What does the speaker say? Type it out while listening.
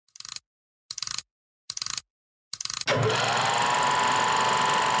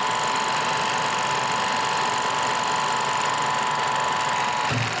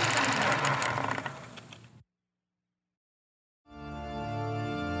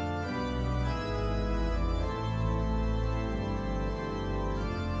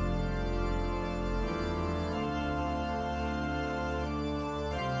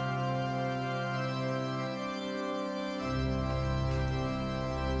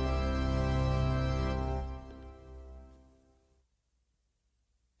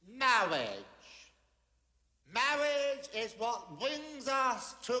is what brings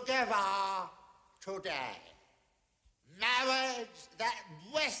us together today. Marriage, that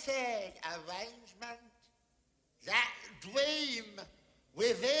blessed arrangement, that dream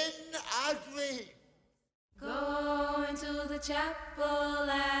within a dream. Going to the chapel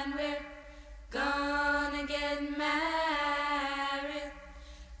and we're gonna get married.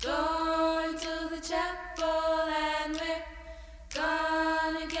 Going to the chapel and we're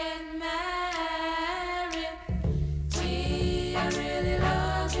gonna get married. We really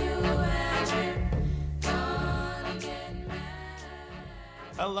love you and we're gonna get married.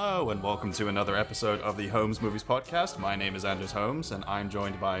 Hello and welcome to another episode of the Holmes Movies Podcast. My name is Anders Holmes and I'm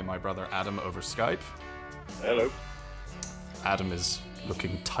joined by my brother Adam over Skype. Hello. Adam is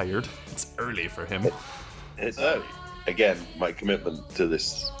looking tired. It's early for him. It's early. Again, my commitment to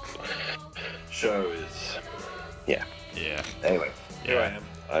this show is, Yeah. Anyway, here Yeah.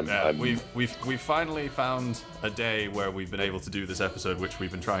 I am. We've finally found a day where we've been able to do this episode, which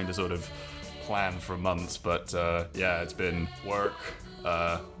we've been trying to sort of plan for months. But it's been work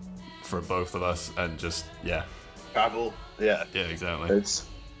for both of us, and just travel. Yeah, exactly. it's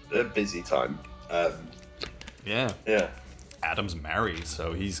a busy time. Yeah. Adam's married,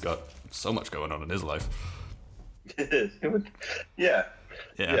 so he's got so much going on in his life. Yeah,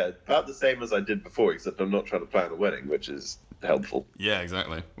 about the same as I did before, except I'm not trying to plan a wedding, which is helpful. Yeah,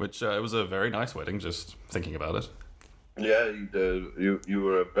 exactly. Which it was a very nice wedding, just thinking about it. Yeah, you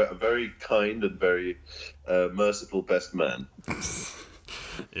were a very kind and very merciful best man.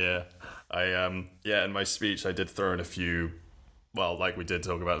 Yeah. In my speech I did throw in a few, well, like we did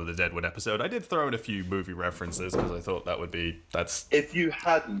talk about in the Deadwood episode, I did throw in a few movie references because I thought that's... If you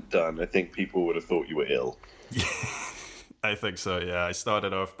hadn't done, I think people would have thought you were ill. I think so, yeah. I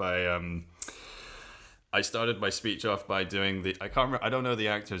started my speech off by doing the... I don't know the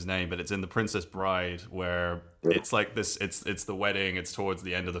actor's name, but it's in The Princess Bride, where it's like this... It's the wedding, it's towards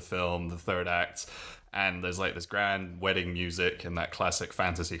the end of the film, the third act, and there's like this grand wedding music in that classic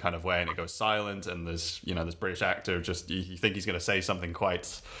fantasy kind of way, and it goes silent, and this British actor just... You think he's going to say something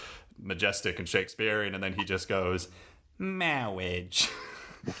quite majestic and Shakespearean, and then he just goes, marriage.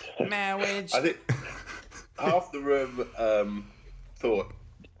 Marriage. I think half the room thought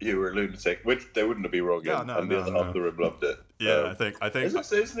you were a lunatic, which they wouldn't have been wrong in, and the other half of the room loved it. Yeah, I think.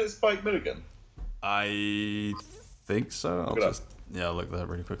 Isn't it Spike Milligan? I think so. I'll look that up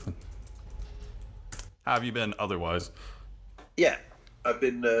really quickly. How have you been otherwise? Yeah, I've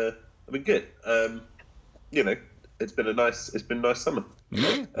been good. It's been a nice summer.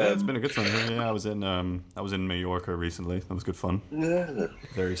 Yeah, it's been a good summer. Yeah, I was in Mallorca recently. That was good fun. Yeah,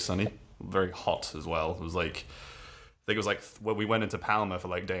 very sunny, very hot as well. It was like, I think it was like when we went into Palma for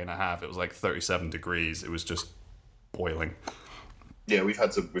like a day and a half. It was like 37 degrees. It was just boiling. Yeah, we've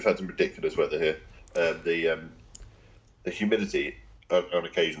had some ridiculous weather here. The humidity on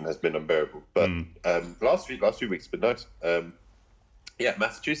occasion has been unbearable, but last few weeks have been nice.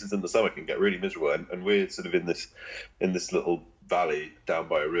 Massachusetts in the summer can get really miserable, and we're sort of in this little valley down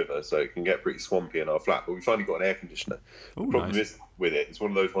by a river, so it can get pretty swampy in our flat. But we finally got an air conditioner. Ooh, the problem nice. is with it, it's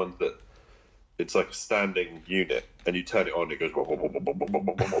one of those ones that it's like a standing unit, and you turn it on, it goes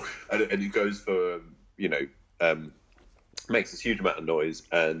and it goes for makes this huge amount of noise,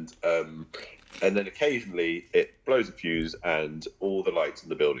 and then occasionally it blows a fuse and all the lights in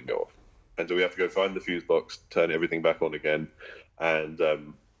the building go off, and so we have to go find the fuse box, turn everything back on again, and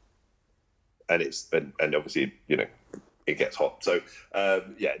obviously it gets hot, so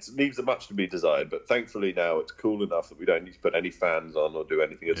it leaves a much to be desired, but thankfully now it's cool enough that we don't need to put any fans on or do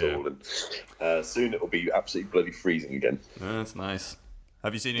anything at all, and soon it will be absolutely bloody freezing again. That's nice.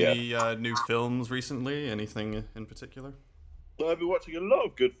 Have you seen any new films recently? Anything in particular? Well, I've been watching a lot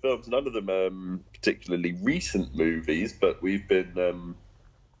of good films, none of them particularly recent movies, but we've been...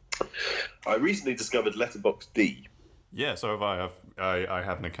 I recently discovered Letterboxd. Yeah, so have I. I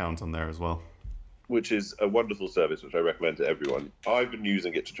have an account on there as well. Which is a wonderful service, which I recommend to everyone. I've been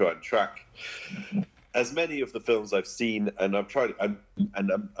using it to try and track as many of the films I've seen, and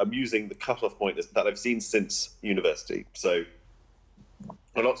I'm using the cutoff point that I've seen since university. So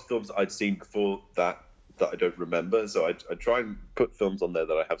a lot of films I'd seen before that I don't remember. So I try and put films on there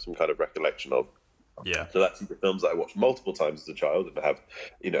that I have some kind of recollection of. Yeah. So that's either films that I watched multiple times as a child and have,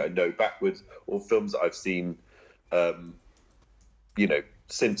 I know backwards, or films that I've seen,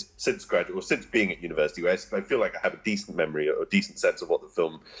 since graduate or since being at university, where I feel like I have a decent memory or a decent sense of what the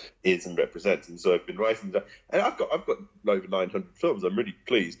film is and represents. And so I've been writing down, and I've got over 900 films. I'm really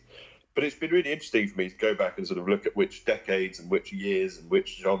pleased. But it's been really interesting for me to go back and sort of look at which decades and which years and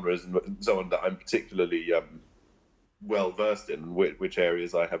which genres and so on that I'm particularly well versed in, and which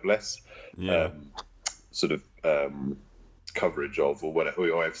areas I have less coverage of, or whatever,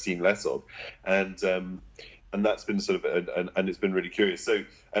 or I've seen less of, and that's been sort of, and it's been really curious. So,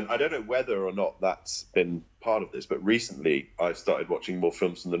 and I don't know whether or not that's been part of this, but recently I've started watching more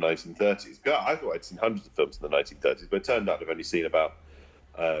films from the 1930s. I thought I'd seen hundreds of films in the 1930s, but it turned out I've only seen about,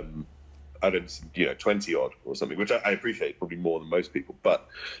 20 odd or something, which I appreciate probably more than most people. But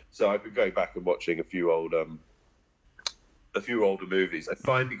so I've been going back and watching a few older movies. I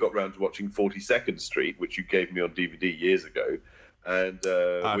finally got round to watching 42nd Street, which you gave me on DVD years ago, and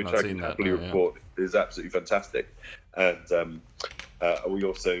which I can happily report is absolutely fantastic. And we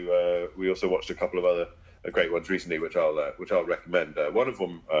also watched a couple of other great ones recently, which I'll recommend. One of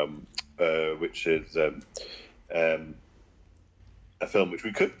them, which is a film which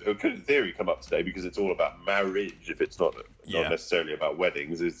could in theory come up today because it's all about marriage, if it's not necessarily about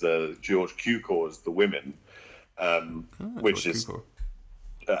weddings, is George Cukor's The Women, which is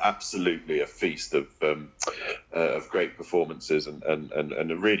absolutely a feast of great performances and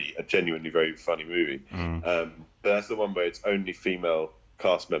a genuinely very funny movie. But that's the one where it's only female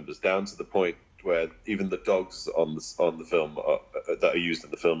cast members, down to the point where even the dogs on the film that are used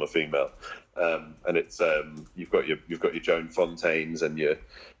in the film are female, and it's you've got your Joan Fontaines and your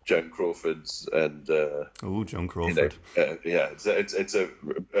Joan Crawfords and Joan Crawford.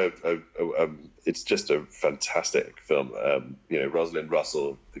 It's just a fantastic film. Rosalind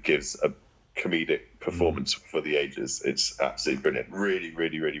Russell gives a comedic performance for the ages. It's absolutely brilliant. Really,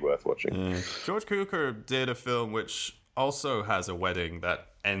 really, really worth watching. George Cukor did a film which also has a wedding that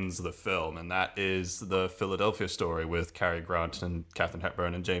ends the film, and that is The Philadelphia Story with Cary Grant and Katharine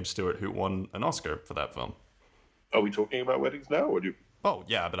Hepburn and James Stewart, who won an Oscar for that film. Are we talking about weddings now, or do you... Oh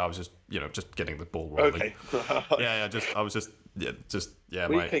yeah, but I was just getting the ball rolling. Okay.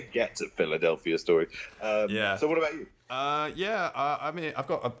 We can get to Philadelphia Story. So what about you? I mean, I've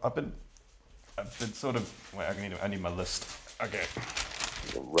been sort of. Wait, I need my list. Okay.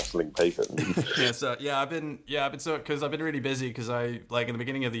 Rustling paper. I've been because I've been really busy because in the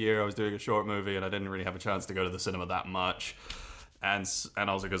beginning of the year I was doing a short movie and I didn't really have a chance to go to the cinema that much, and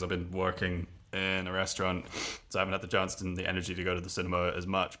also because I've been working in a restaurant, so I haven't had the chance and the energy to go to the cinema as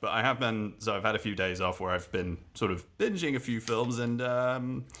much. But I've had a few days off where I've been sort of binging a few films, and I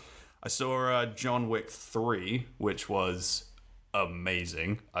saw John Wick 3, which was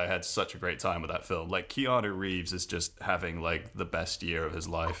amazing. I had such a great time with that film. Like, Keanu Reeves is just having the best year of his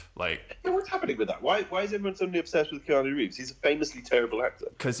life. What's happening with that? Why is everyone suddenly obsessed with Keanu Reeves? He's a famously terrible actor.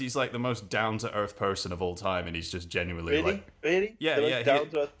 Because he's the most down to earth person of all time, and he's just genuinely really the most down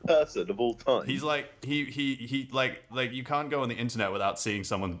to earth person of all time. He's he you can't go on the internet without seeing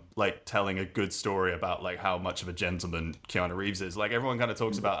someone telling a good story about how much of a gentleman Keanu Reeves is. Everyone kind of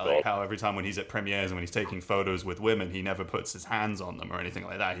talks about how every time when he's at premieres and when he's taking photos with women, he never puts his hands on them or anything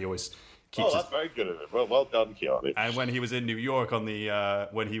like that. He always keeps. That's very good of him. Well done, Keanu. And when he was in New York on the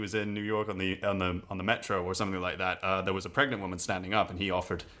metro or something like that, there was a pregnant woman standing up, and he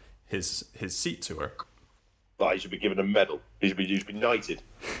offered his seat to her. He should be given a medal. He should be knighted.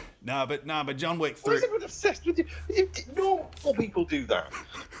 Nah, but John Wick 3. Why is everyone obsessed with you? Normal people do that.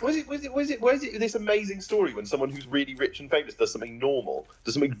 Why is it this amazing story when someone who's really rich and famous does something normal,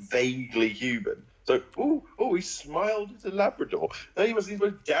 does something vaguely human? So, he smiled at a Labrador. He's the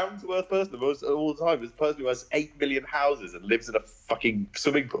most down-to-earth person all the time. This person who has 8 million houses and lives in a fucking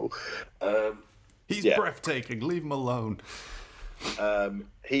swimming pool. He's breathtaking. Leave him alone.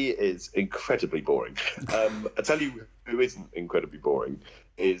 He is incredibly boring. I tell you who isn't incredibly boring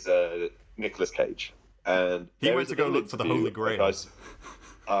is Nicolas Cage. And he went to go look for the Holy Grail.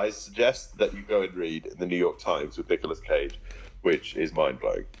 I suggest that you go and read in the New York Times with Nicolas Cage, which is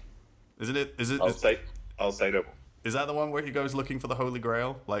mind-blowing. Isn't it? I'll say no more. Is that the one where he goes looking for the Holy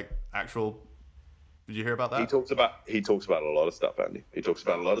Grail? Actual... Did you hear about that? He talks about a lot of stuff, Andy. He talks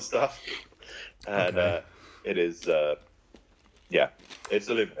about a lot of stuff. And it is... it's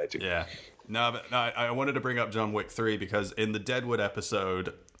illuminating. Yeah. No, I wanted to bring up John Wick 3 because in the Deadwood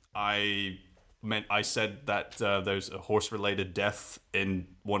episode, I said that there's a horse-related death in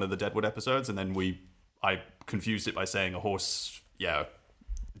one of the Deadwood episodes, and then I confused it by saying a horse,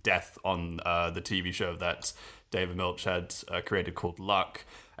 death on the TV show that David Milch had created called Luck,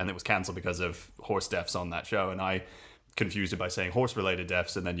 and it was cancelled because of horse deaths on that show, and I confused it by saying horse-related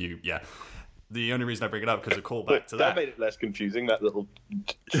deaths, and then the only reason I bring it up because a call back to that. That made it less confusing, that little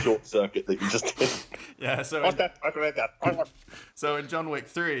short circuit that you just did. Yeah, so in John Wick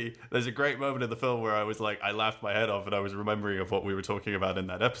 3, there's a great moment in the film where I was I laughed my head off and I was remembering of what we were talking about in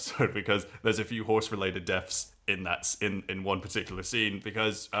that episode because there's a few horse-related deaths in one particular scene,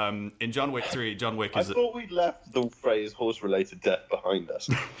 because in John Wick 3, John Wick I is thought we left the phrase horse-related death behind us.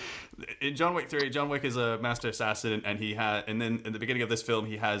 in John Wick 3, John Wick is a master assassin, and then in the beginning of this film,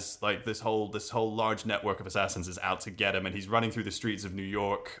 he has like this whole large network of assassins is out to get him, and he's running through the streets of New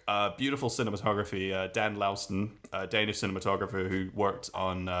York. Beautiful cinematography. Dan Laustsen, a Danish cinematographer who worked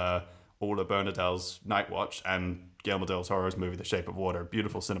on Ola Bernadel's Night Watch and Guillermo del Toro's movie The Shape of Water.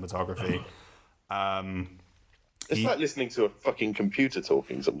 Beautiful cinematography. It's like listening to a fucking computer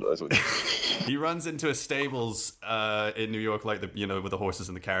talking sometimes. He runs into a stables in New York, like with the horses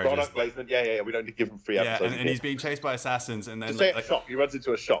and the carriages. Product placement, yeah. We don't need to give him free Yeah, advertising. and he's being chased by assassins, and then Just say a shop. He runs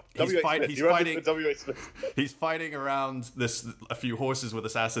into a shop. He's fighting around a few horses with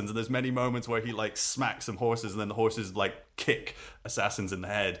assassins, and there's many moments where he like smacks some horses, and then the horses like kick assassins in the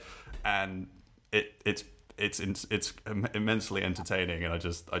head, and it's immensely entertaining, and I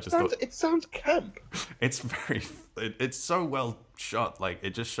just thought it sounds camp. it's so well shot. Like,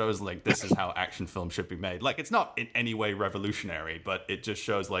 it just shows like this is how action film should be made. Like, it's not in any way revolutionary, but it just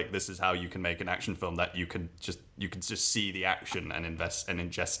shows like this is how you can make an action film that you can just see the action and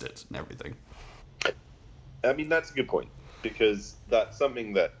ingest it and everything. I mean, that's a good point, because that's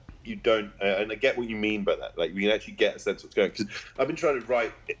something that you don't, and I get what you mean by that. Like, we can actually get a sense of what's going. Because I've been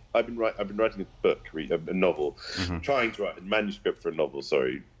writing a book, a novel, trying to write a manuscript for a novel.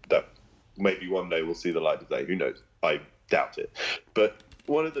 Sorry, that maybe one day we'll see the light of day. Who knows? I doubt it. But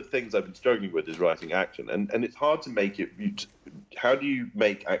one of the things I've been struggling with is writing action, and it's hard to make it. How do you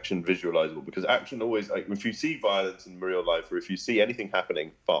make action visualizable? Because action always, like, if you see violence in real life, or if you see anything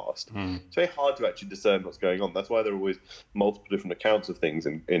happening fast, it's very hard to actually discern what's going on. That's why there are always multiple different accounts of things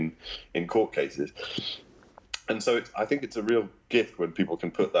in court cases. And so I think it's a real gift when people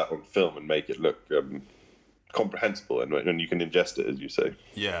can put that on film and make it look comprehensible, and you can ingest it, as you say.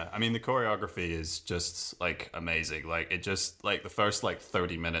 Yeah, I mean, the choreography is just like amazing. Like, it just like the first like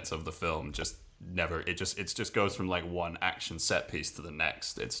 30 minutes of the film just goes from like one action set piece to the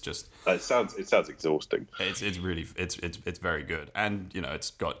next. It's just it sounds exhausting. It's really very good, and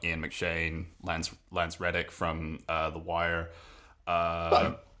it's got Ian McShane, Lance Reddick from The Wire.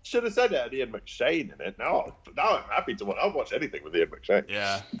 Should have said it had Ian McShane in it. Now I'm happy to watch. I'll watch anything with Ian McShane.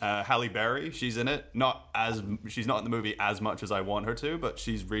 Yeah, Halle Berry, she's in it. She's not in the movie as much as I want her to, but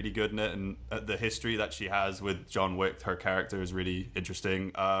she's really good in it. And the history that she has with John Wick, her character is really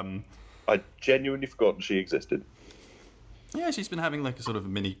interesting. I genuinely forgotten she existed. Yeah, she's been having like a sort of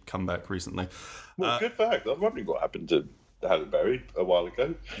mini comeback recently. Well, good for her. I was wondering what happened to Halle Berry a while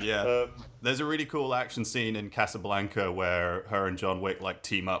ago. Yeah. There's a really cool action scene in Casablanca where her and John Wick like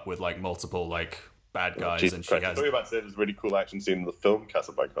team up with like multiple like bad guys, and she has. I thought you were about to say there's a really cool action scene in the film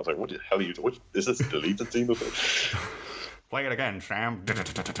Casablanca. I was like, what the hell are you doing? Is this a deleted scene or something? Play it again, Sam.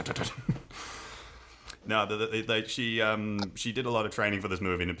 No, she did a lot of training for this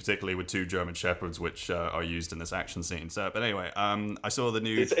movie, and particularly with 2 German Shepherds, which are used in this action scene. So, but anyway, I saw the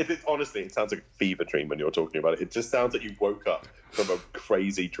new. Honestly, it sounds like a fever dream when you're talking about it. It just sounds like you woke up from a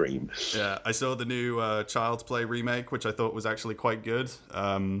crazy dream. Yeah, I saw the new Child's Play remake, which I thought was actually quite good,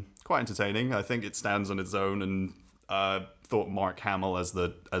 quite entertaining. I think it stands on its own, and thought Mark Hamill as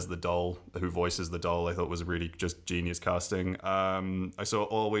the doll, who voices the doll, I thought was really just genius casting. I saw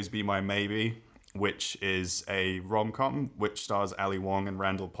Always Be My Maybe, which is a rom-com which stars Ali Wong and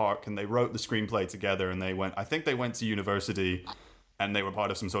Randall Park, and they wrote the screenplay together, and I think they went to university, and they were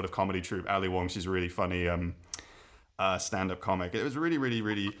part of some sort of comedy troupe. Ali Wong, she's a really funny stand-up comic. It was really, really,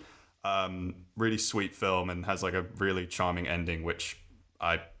 really, really sweet film, and has like a really charming ending, which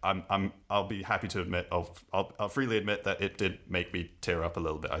I'll be happy to admit. I'll freely admit that it did make me tear up a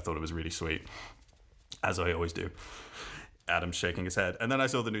little bit. I thought it was really sweet, as I always do. Adam's shaking his head. And then I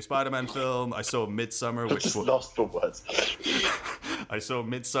saw the new Spider-Man film. I saw Midsummer, which was lost for words. I saw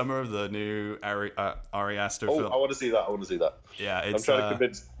Midsummer, the new Ari Aster film. I want to see that. Yeah, I'm trying to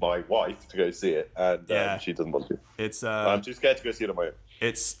convince my wife to go see it, and she doesn't want to. It's I'm too scared to go see it on my own.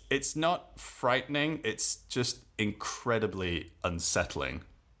 It's not frightening. It's just incredibly unsettling.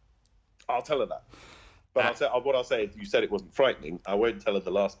 I'll tell her that. But what I'll say is, you said it wasn't frightening. I won't tell her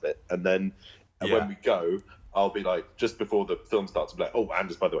the last bit, and then when we go, I'll be like, just before the film starts, I'll be like, oh, and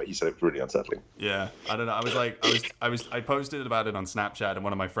just by the way, he said it was really unsettling. Yeah, I don't know. I posted about it on Snapchat, and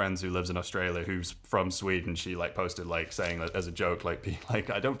one of my friends who lives in Australia, who's from Sweden, she like posted like saying that as a joke, like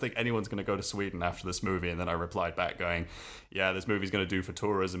I don't think anyone's going to go to Sweden after this movie. And then I replied back going, yeah, this movie's going to do for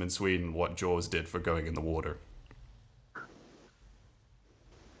tourism in Sweden what Jaws did for going in the water.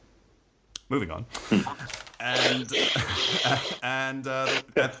 Moving on.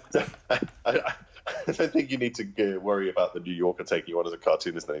 don't think you need to worry about the New Yorker taking you on as a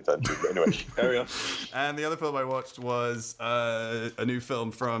cartoonist anytime soon. But anyway, carry on. And the other film I watched was a new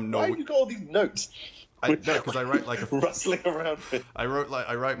film from Why have you got all these notes? because I write like a rustling around. I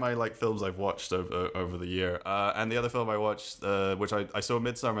write my like films I've watched over the year. And the other film I watched, which I saw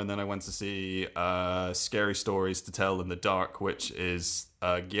Midsummer, and then I went to see Scary Stories to Tell in the Dark, which is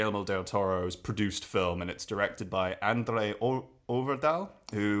Guillermo del Toro's produced film, and it's directed by Andre Overdal,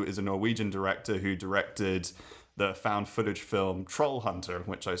 who is a Norwegian director who directed the found footage film Troll Hunter,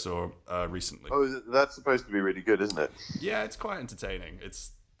 which I saw recently. Oh, that's supposed to be really good, isn't it? Yeah, it's quite entertaining.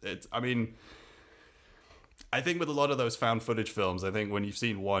 It's. I mean, I think with a lot of those found footage films, I think when you've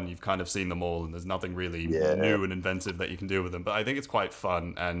seen one, you've kind of seen them all, and there's nothing really new and inventive that you can do with them. But I think it's quite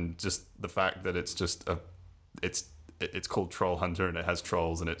fun, and just the fact that it's just it's called Troll Hunter, and it has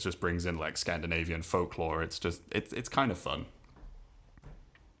trolls, and it just brings in like Scandinavian folklore. It's kind of fun.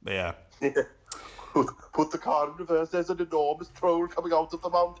 But yeah. Put the car in reverse. There's an enormous troll coming out of the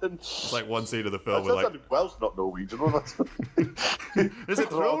mountain. It's like one scene of the film That where like sounded Welsh, not Norwegian. there's a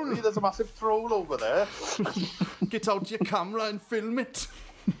troll. There's a massive troll over there. Get out your camera and film it.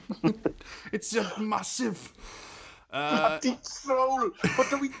 It's just massive. Bloody troll!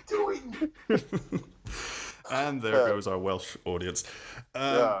 What are we doing? And there goes our Welsh audience.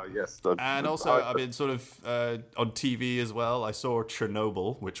 Yes. And also, I mean, sort of on TV as well, I saw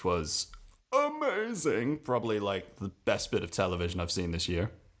Chernobyl, which was amazing. Probably like the best bit of television I've seen this year.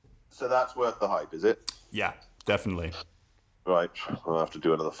 So that's worth the hype, is it? Yeah, definitely. Right. I'll have to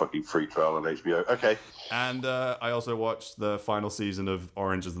do another fucking free trial on HBO. Okay. And I also watched the final season of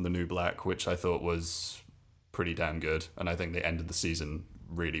Orange is the New Black, which I thought was pretty damn good. And I think they ended the season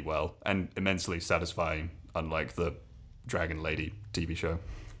really well and immensely satisfying, unlike the Dragon Lady TV show.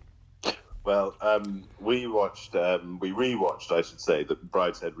 Well, we rewatched, I should say, the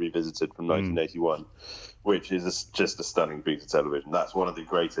Brideshead Revisited from 1981, which is just a stunning piece of television. That's one of the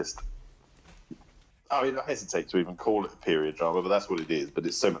greatest. I mean, I hesitate to even call it a period drama, but that's what it is. But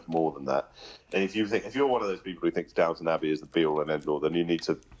it's so much more than that. And if you're one of those people who thinks Downton Abbey is the be all and end all, then you need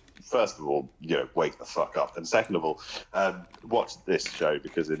to, first of all, wake the fuck up, and second of all, watch this show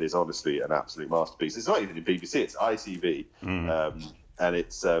because it is honestly an absolute masterpiece. It's not even in BBC; it's ITV, and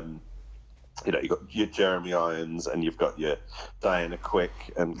it's. You've got your Jeremy Irons and you've got your Diana Quick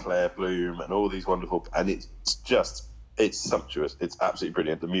and Claire Bloom and all these wonderful, and it's sumptuous. It's absolutely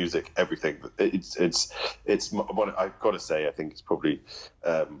brilliant. The music, everything. It's one. I've got to say, I think it's probably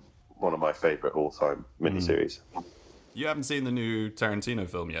one of my favourite all-time miniseries. You haven't seen the new Tarantino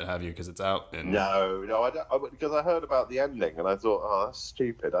film yet, have you? Because it's out in... No, I don't. Because I heard about the ending and I thought, oh, that's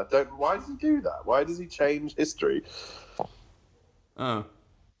stupid. Why does he do that? Why does he change history? Oh.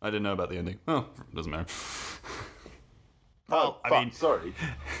 I didn't know about the ending. Oh, doesn't matter. Well, I mean, sorry.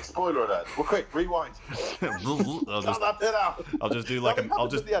 Spoiler alert. Well, quick, rewind. I'll just do like a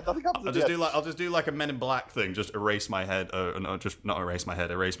Men in Black thing. Just erase my head.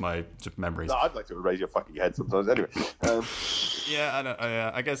 Erase my memories. No, I'd like to erase your fucking head sometimes. Anyway.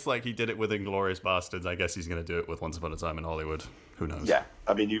 I guess like he did it with Inglourious Bastards. I guess he's going to do it with Once Upon a Time in Hollywood. Who knows? Yeah,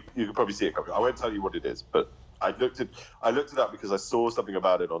 I mean, you can probably see it coming. I won't tell you what it is, but I looked it up because I saw something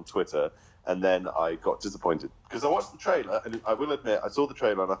about it on Twitter, and then I got disappointed because I watched the trailer, and I will admit I saw the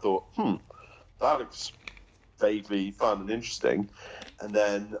trailer and I thought, that looks vaguely fun and interesting, and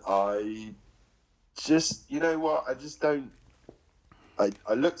then I just, I just don't. I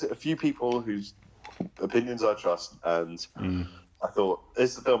looked at a few people whose opinions I trust, and I thought,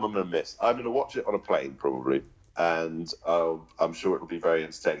 this is the film I'm going to miss. I'm going to watch it on a plane probably, and I'm sure it'll be very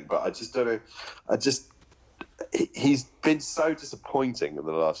entertaining. But I just don't know. He's been so disappointing in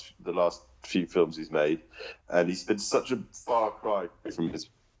the last few films he's made, and he's been such a far cry from his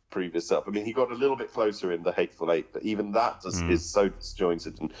previous stuff. I mean, he got a little bit closer in The Hateful Eight, but even that is so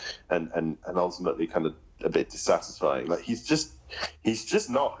disjointed and ultimately kind of a bit dissatisfying. Like he's just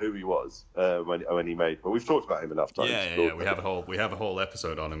not who he was when he made. But we've talked about him enough times. Yeah. We have a whole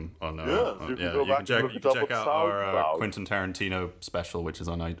episode on him. You can check out our Quentin Tarantino special, which is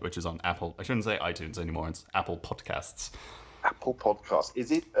on Apple. I shouldn't say iTunes anymore. It's Apple Podcasts. Apple Podcasts.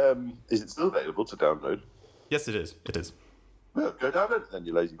 Is it still available to download? Yes, it is. It is. Well, go download it then,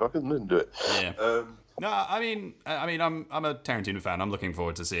 you lazy fuckers, and do it. Yeah. No, I mean, I'm a Tarantino fan. I'm looking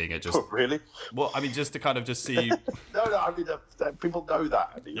forward to seeing it. Just really? Well, I mean, just to kind of just see. No. I mean, people know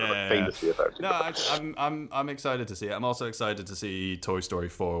that. You're famously a Tarantino. No, I'm excited to see it. I'm also excited to see Toy Story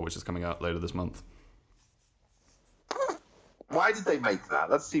 4, which is coming out later this month. Why did they make that?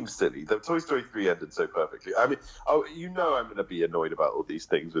 That seems silly. The Toy Story 3 ended so perfectly. I mean, I'm going to be annoyed about all these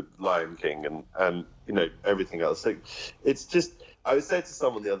things with Lion King and everything else. Like, it's just. I was saying to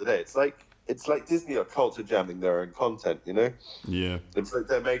someone the other day, it's like it's like Disney are culture jamming their own content, you know. Yeah. It's like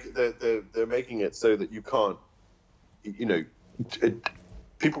they're making it so that you can't, you know,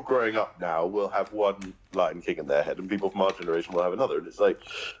 people growing up now will have one Lion King in their head, and people from our generation will have another. And it's like,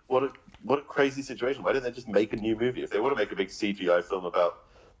 what a crazy situation. Why don't they just make a new movie? If they want to make a big CGI film about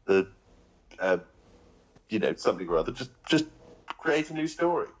the, you know, something or other, just create a new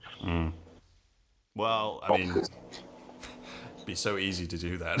story. Mm. Well, I mean, it'd be so easy to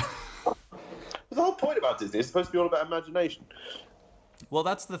do that. The whole point about Disney is supposed to be all about imagination. Well,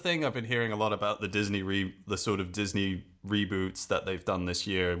 that's the thing I've been hearing a lot about the sort of Disney reboots that they've done this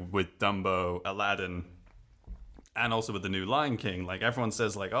year with Dumbo, Aladdin, and also with the new Lion King. Like, everyone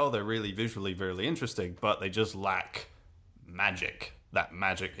says, like, oh, they're really visually really interesting, but they just lack magic. That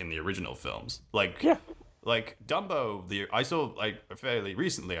magic in the original films. Like, yeah. Like Dumbo, I saw, like, fairly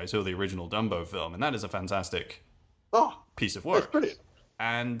recently, I saw the original Dumbo film, and that is a fantastic piece of work. That's brilliant.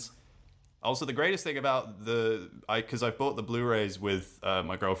 And also, the greatest thing about because I've bought the Blu-rays with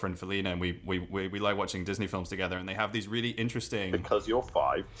my girlfriend Felina, and we like watching Disney films together, and they have these really interesting. Because you're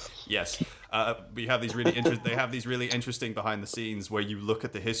 5. Yes, we have these really they have these really interesting behind the scenes where you look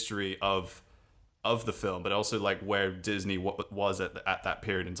at the history of the film, but also like where Disney was at that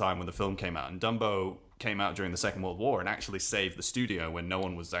period in time when the film came out. And Dumbo came out during the Second World War and actually saved the studio when no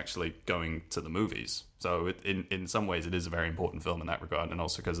one was actually going to the movies. So in some ways it is a very important film in that regard, and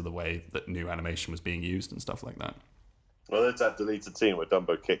also because of the way that new animation was being used and stuff like that. Well, there's that deleted scene where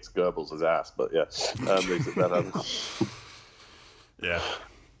Dumbo kicks Goebbels' ass, but yeah, leaves it that. Yeah.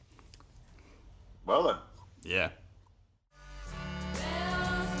 Well then. Yeah.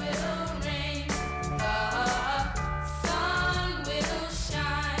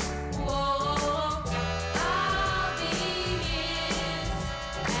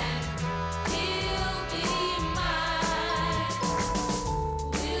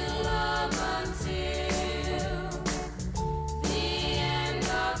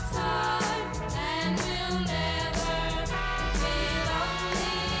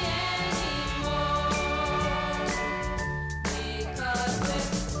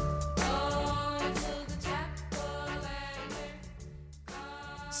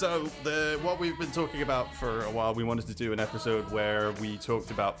 So what we've been talking about for a while, we wanted to do an episode where we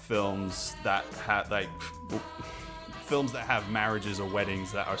talked about films that had films that have marriages or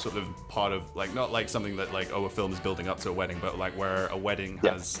weddings that are sort of part of, like, not like something that like, oh, a film is building up to a wedding, but like where a wedding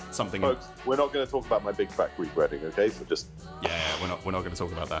has something. Folks, we're not going to talk about My Big Fat Greek Wedding, okay? So just we're not going to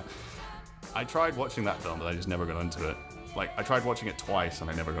talk about that. I tried watching that film, but I just never got into it. Like, I tried watching it twice and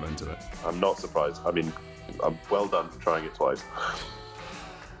I never got into it. I'm not surprised. I mean, I'm well done for trying it twice.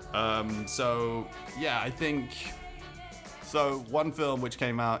 So yeah, I think so. One film which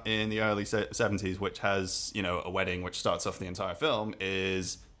came out in the early 70s, which has, you know, a wedding which starts off the entire film,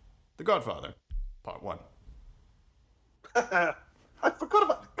 is The Godfather, Part 1. I forgot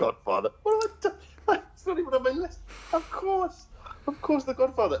about The Godfather. What have I done? It's not even on my list. Of course, The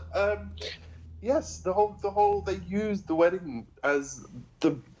Godfather. Yes, the whole they used the wedding as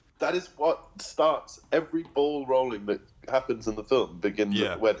that is what starts every ball rolling that happens in the film begins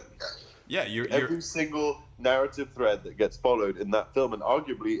at the wedding. Yeah, every single narrative thread that gets followed in that film, and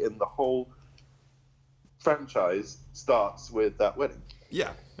arguably in the whole franchise, starts with that wedding.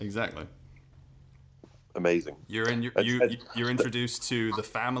 Yeah, exactly. Amazing. You're introduced to the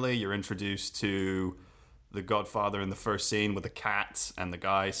family. You're introduced to the Godfather in the first scene with the cat and the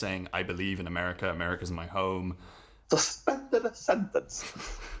guy saying, "I believe in America. America's my home." Suspended a sentence.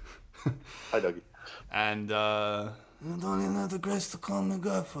 Hi, Dougie. And don't even have the grace to call me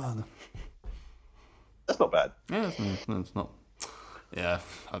Godfather. That's not bad. Yeah, it's not. Yeah,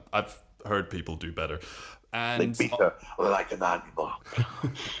 I've heard people do better. And they beat her like an animal.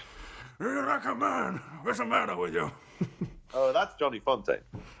 You're like a man. What's the matter with you? Oh, that's Johnny Fontaine.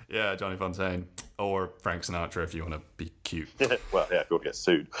 Yeah, Johnny Fontaine. Or Frank Sinatra if you want to be cute. Well, yeah, if you want to get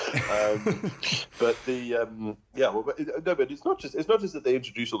sued. But but it's not just that they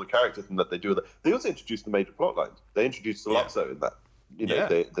introduce all the characters and that they do that. They also introduce the major plot lines. They introduce Sollozzo in that. You know,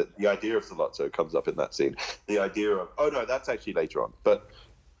 the idea of Sollozzo comes up in that scene. The idea of that's actually later on. But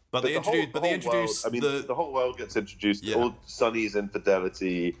they introduce. I mean, the whole world gets introduced. Yeah. All Sonny's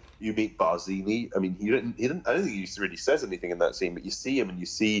infidelity. You meet Barzini. I mean, he didn't. I don't think he really says anything in that scene, but you see him and you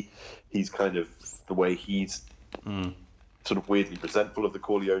see he's kind of the way he's sort of weirdly resentful of the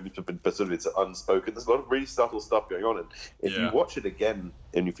Corleone, but sort of it's unspoken. There's a lot of really subtle stuff going on, and if you watch it again,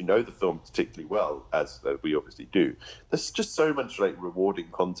 and if you know the film particularly well, as we obviously do, there's just so much like rewarding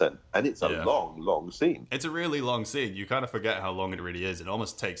content, and it's a long scene. It's a really long scene. You kind of forget how long it really is. It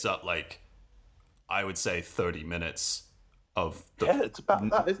almost takes up, like, I would say 30 minutes of the Yeah, it's about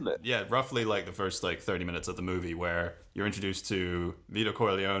that, isn't it? yeah, roughly like the first like 30 minutes of the movie, where you're introduced to Vito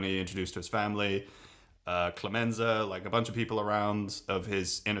Corleone, introduced to his family, Clemenza, like a bunch of people around of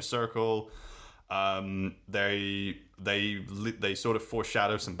his inner circle. They sort of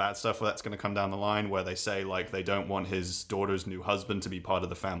foreshadow some bad stuff that's going to come down the line, where they say like they don't want his daughter's new husband to be part of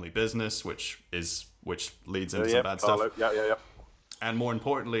the family business, which leads into some bad stuff. Yeah. And more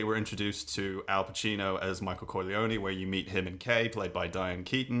importantly, we're introduced to Al Pacino as Michael Corleone, where you meet him and Kay, played by Diane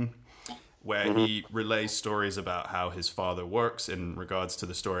Keaton, where he relays stories about how his father works in regards to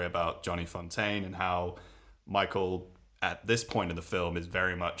the story about Johnny Fontaine, and how Michael, at this point in the film, is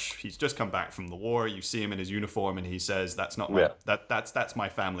very much, he's just come back from the war. You see him in his uniform and he says, that's not my, that's my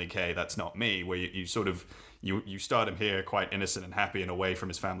family, Kay, that's not me, where you sort of, you start him here quite innocent and happy and away from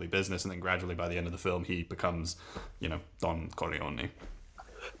his family business, and then gradually by the end of the film he becomes, Don Corleone.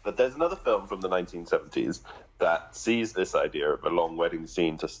 But there's another film from the 1970s that sees this idea of a long wedding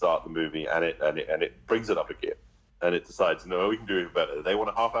scene to start the movie, and it brings it up again. And it decides, no, we can do it better. They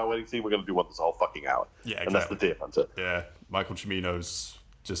want a half-hour wedding scene, we're going to do one this whole fucking hour. Yeah, exactly. And that's The Deer Hunter. Yeah, Michael Cimino's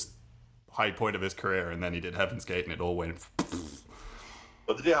just high point of his career, and then he did Heaven's Gate, and it all went...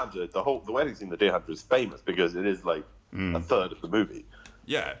 But The Deer Hunter, the wedding scene in The Deer Hunter is famous because it is like a third of the movie.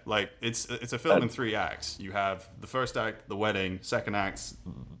 Yeah, like it's a film in 3 acts. You have the first act, the wedding; second act,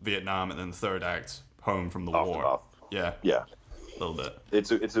 Vietnam; and then the third act, home from the war. Yeah, a little bit.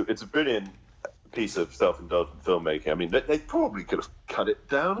 It's a brilliant piece of self-indulgent filmmaking. I mean, they probably could have cut it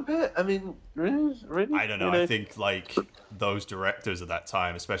down a bit. I mean, really? I don't know. I think like those directors at that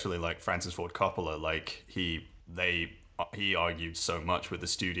time, especially like Francis Ford Coppola, like he argued so much with the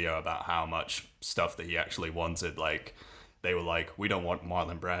studio about how much stuff that he actually wanted. Like they were like, we don't want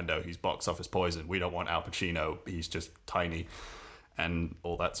Marlon Brando, he's box office poison. We don't want Al Pacino, he's just tiny, and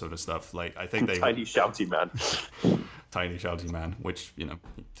all that sort of stuff. Like I think they tiny shouty man. Tiny shouty man, which he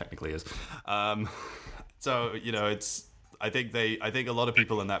technically is. So it's. I think a lot of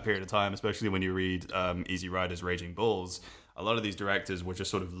people in that period of time, especially when you read Easy Riders, Raging Bulls, a lot of these directors were just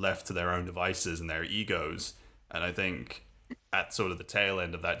sort of left to their own devices and their egos. And I think at sort of the tail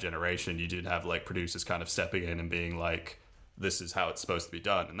end of that generation, you did have like producers kind of stepping in and being like, "This is how it's supposed to be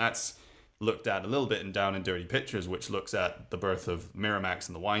done," and that's looked at a little bit in Down and Dirty Pictures, which looks at the birth of Miramax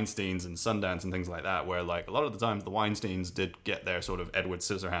and the Weinsteins and Sundance and things like that, where like a lot of the times the Weinsteins did get their sort of Edward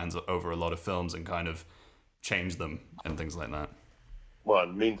Scissorhands over a lot of films and kind of change them and things like that. Well,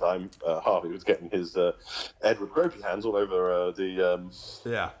 in the meantime, Harvey was getting his Edward Gropey hands all over allegedly.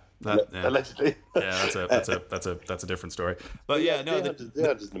 Yeah, that's a different story. But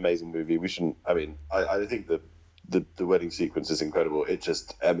The just an amazing movie. We shouldn't. I mean, I think the wedding sequence is incredible. It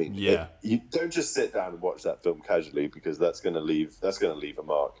just, I mean, you don't just sit down and watch that film casually, because that's going to leave a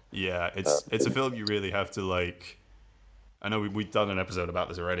mark. Yeah, it's a film you really have to like. I know we've done an episode about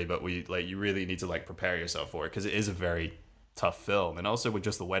this already, but you really need to like prepare yourself for it, because it is a very tough film. And also with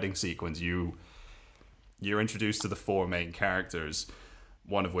just the wedding sequence, you're introduced to the 4 main characters,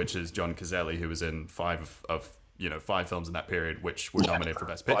 one of which is John Cazale, who was in 5 films in that period, which were nominated for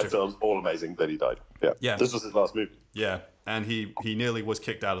Best Picture. 5 films, all amazing. Then he died. Yeah. This was his last movie. Yeah, and he nearly was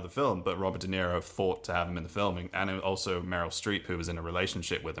kicked out of the film, but Robert De Niro fought to have him in the filming, and also Meryl Streep, who was in a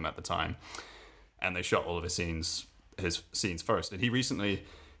relationship with him at the time, and they shot all of his scenes first. And he recently,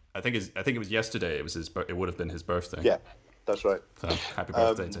 I think it was yesterday. It would have been his birthday. Yeah, that's right. So happy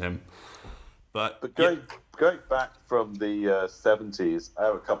birthday to him. But going back from the 70s, I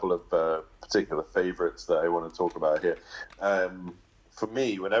have a couple of particular favourites that I want to talk about here. For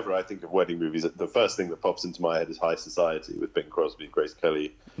me, whenever I think of wedding movies, the first thing that pops into my head is High Society with Bing Crosby, Grace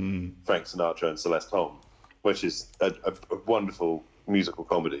Kelly, Frank Sinatra, and Celeste Holm, which is a wonderful musical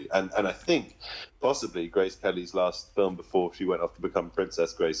comedy. And I think possibly Grace Kelly's last film before she went off to become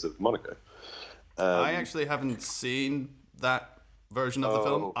Princess Grace of Monaco. I actually haven't seen that version of the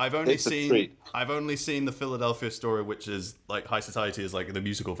film. I've only seen the Philadelphia Story, which is like High Society is like the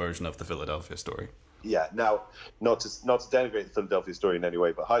musical version of the Philadelphia Story. Yeah. Now, not to denigrate the Philadelphia Story in any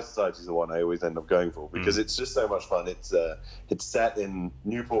way, but High Society is the one I always end up going for, because it's just so much fun. It's set in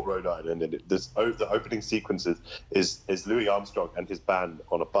Newport, Rhode Island, and the opening sequence is Louis Armstrong and his band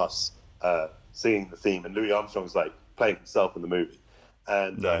on a bus singing the theme, and Louis Armstrong's like playing himself in the movie,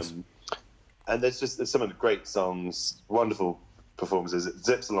 and nice. And there's some of the great songs, wonderful performances. It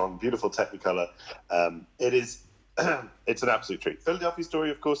zips along, beautiful Technicolor. It's an absolute treat. Philadelphia Story,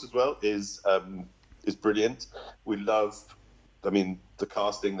 of course, as well is brilliant. We love, I mean, the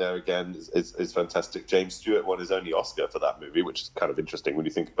casting there again is fantastic. James Stewart won his only Oscar for that movie, which is kind of interesting when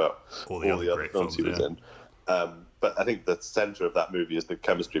you think about all the other films he was in. But I think the center of that movie is the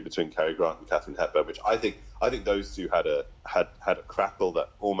chemistry between Cary Grant and Katharine Hepburn, which I think those two had a crackle that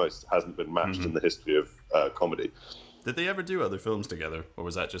almost hasn't been matched in the history of comedy. Did they ever do other films together, or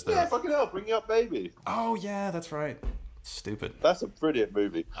was that just their... Yeah, fucking hell, Bringing Up Baby. Oh yeah, that's right. Stupid. That's a brilliant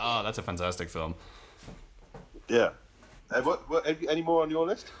movie. Oh, that's a fantastic film. Yeah. What any more on your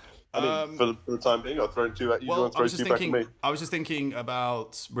list? I mean, for the time being, I'll throw two at you. Well, I was just thinking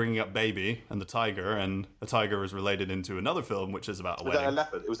about Bringing Up Baby and the tiger, and the tiger is related into another film, which is about a wedding. Was that a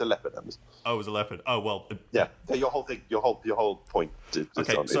leopard? It was a leopard. Oh, it was a leopard. Oh, well. Yeah. Your whole thing, your whole point.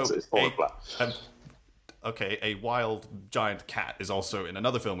 Okay, so it's falling flat. Okay, a wild giant cat is also in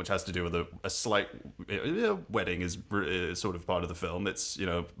another film, which has to do with a slight wedding is sort of part of the film. It's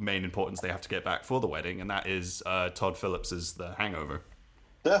main importance they have to get back for the wedding, and that is Todd Phillips's The Hangover.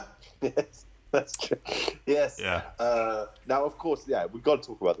 Yes, that's true. Yes. Yeah. Now, of course, we've got to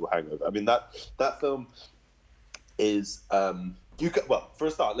talk about The Hangover. I mean, that film is for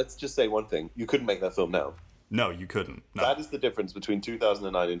a start, let's just say one thing: you couldn't make that film now. No, you couldn't. No. That is the difference between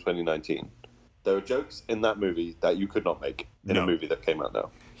 2009 and 2019. There are jokes in that movie that you could not make in a movie that came out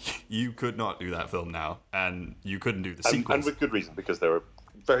now. You could not do that film now, and you couldn't do the sequels. And with good reason, because there are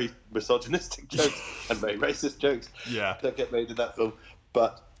very misogynistic jokes and very racist jokes that get made in that film.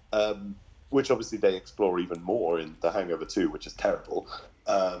 But which obviously they explore even more in The Hangover 2, which is terrible.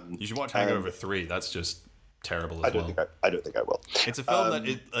 You should watch Hangover 3. That's just terrible as well. I don't think I will. It's a film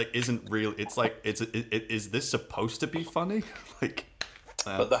that isn't real. It's like is this supposed to be funny?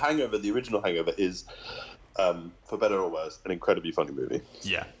 But The Hangover, the original Hangover, is, for better or worse, an incredibly funny movie.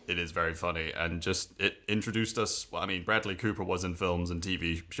 Yeah, it is very funny, and just it introduced us. Well, I mean, Bradley Cooper was in films and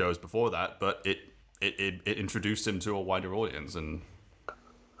TV shows before that, but it introduced him to a wider audience. And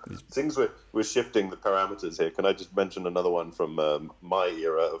things we're shifting the parameters here. Can I just mention another one from my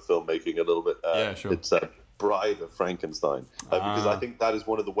era of filmmaking a little bit? Yeah, sure. It's Bride of Frankenstein, because I think that is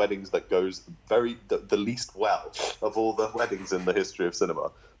one of the weddings that goes the least well of all the weddings in the history of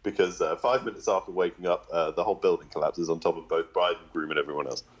cinema, because 5 minutes after waking up, the whole building collapses on top of both bride and groom and everyone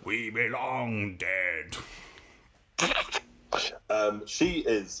else. We belong dead.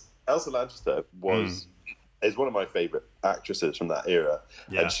 Elsa Lanchester is one of my favorite actresses from that era,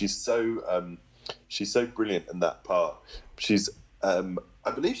 and she's so brilliant in that part. She's I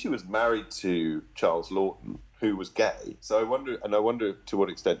believe she was married to Charles Laughton, who was gay. So I wonder to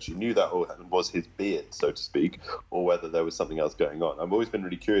what extent she knew that, or was his beard, so to speak, or whether there was something else going on. I've always been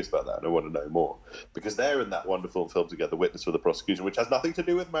really curious about that, and I want to know more, because they're in that wonderful film together, Witness for the Prosecution, which has nothing to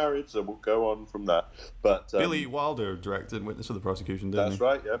do with marriage, so we'll go on from that. But Billy Wilder directed Witness for the Prosecution, didn't he? That's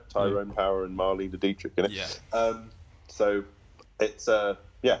right, yeah. Tyrone Power and Marlene Dietrich in it. Yeah. So it's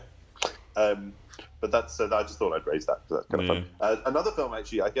but that's I just thought I'd raise that, because that's kind of fun. Another film,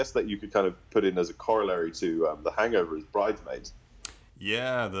 actually, I guess that you could kind of put in as a corollary to The Hangover is Bridesmaids.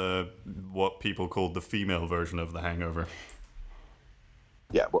 Yeah, what people called the female version of The Hangover.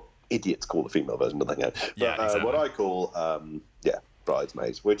 Yeah, what idiots call the female version of The Hangover. Yeah, exactly. What I call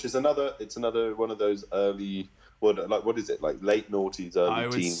Bridesmaids, which is another one of those early. What is it, like late noughties, early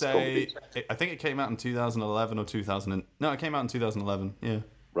teens comedies? I think it came out in 2011 or 2000. No, it came out in 2011. Yeah.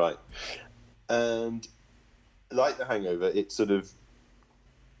 Right. And like The Hangover, it's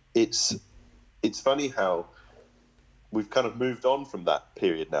funny how we've kind of moved on from that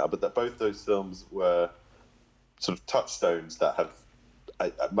period now, but that both those films were sort of touchstones that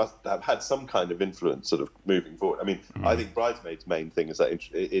must have had some kind of influence sort of moving forward. I mean, I think Bridesmaids' main thing is that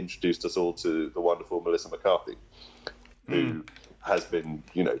it introduced us all to the wonderful Melissa McCarthy, who has been,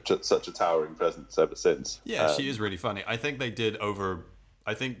 such a towering presence ever since. Yeah, she is really funny. I think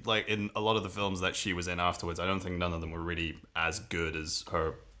I think, like, in a lot of the films that she was in afterwards, I don't think none of them were really as good as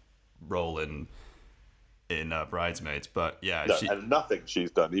her role in Bridesmaids. But yeah, and nothing she's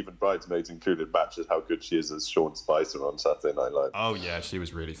done, even Bridesmaids included, matches how good she is as Sean Spicer on Saturday Night Live. Oh yeah, she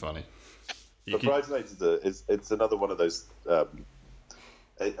was really funny. But Bridesmaids it's another one of those. I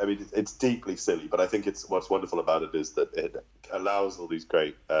mean, it's deeply silly, but I think what's wonderful about it is that it allows all these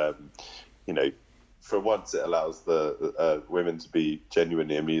great, for once, it allows the women to be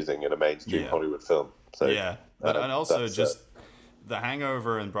genuinely amusing in a mainstream Hollywood film. So yeah, and also just The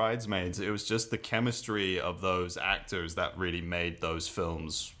Hangover and Bridesmaids. It was just the chemistry of those actors that really made those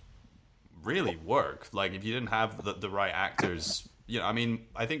films really work. Like, if you didn't have the right actors, I mean,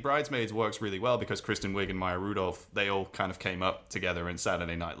 I think Bridesmaids works really well because Kristen Wiig and Maya Rudolph, they all kind of came up together in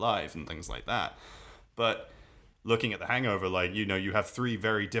Saturday Night Live and things like that. But looking at The Hangover, like, you have three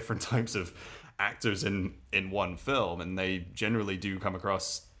very different types of actors in one film, and they generally do come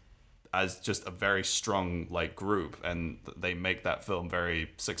across as just a very strong like group, and they make that film very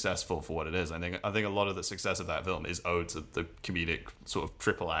successful for what it is. I think a lot of the success of that film is owed to the comedic sort of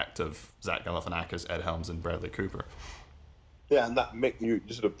triple act of Zach Galifianakis, Ed Helms, and Bradley Cooper. Yeah, and that you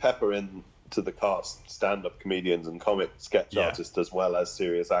sort of pepper in to the cast stand-up comedians and comic sketch artists as well as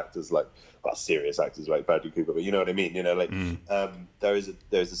serious actors like Bradley Cooper, but you know what I mean. You know, like there is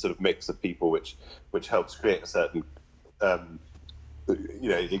a sort of mix of people which helps create a certain.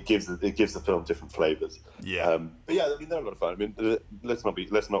 It gives the film different flavors. Yeah. But yeah, I mean, they're a lot of fun. I mean, let's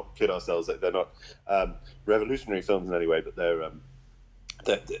not kid ourselves that they're not revolutionary films in any way, but they're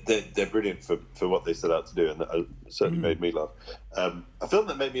brilliant for what they set out to do, and that certainly made me laugh. A film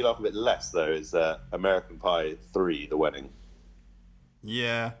that made me laugh a bit less though is American Pie 3: The Wedding.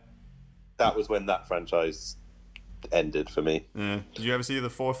 Yeah. That was when that franchise ended for me. Yeah. Did you ever see the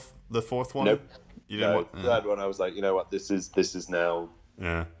fourth one? Nope. You didn't. The third one, I was like, you know what, this is now.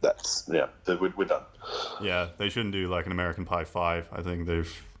 Yeah. We're done. Yeah, they shouldn't do like an American Pie 5. I think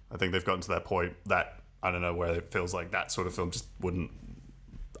they've gotten to that point that I don't know, where it feels like that sort of film just wouldn't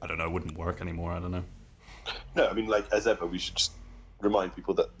work anymore. I don't know. No, I mean, like, as ever, we should just remind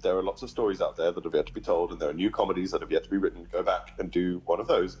people that there are lots of stories out there that have yet to be told, and there are new comedies that have yet to be written. Go back and do one of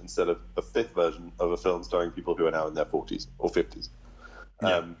those instead of a fifth version of a film starring people who are now in their 40s or 50s.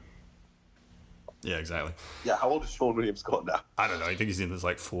 Yeah, exactly. Yeah, how old is Sean William Scott now? I don't know. I think he's in his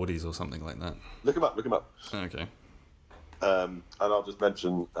like 40s or something like that. Look him up. Okay. And I'll just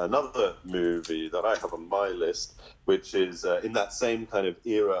mention another movie that I have on my list, which is in that same kind of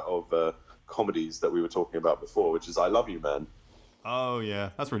era of comedies that we were talking about before, which is I Love You, Man. Oh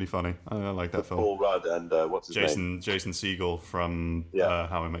yeah, that's really funny. I like that film. Paul Rudd and what's his name? Jason Segel from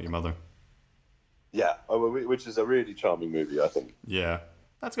How I Met Your Mother. Yeah, which is a really charming movie, I think. Yeah,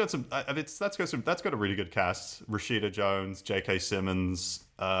 that's got a really good cast: Rashida Jones, J.K. Simmons,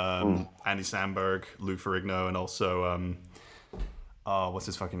 Andy Samberg, Lou Ferrigno, and also what's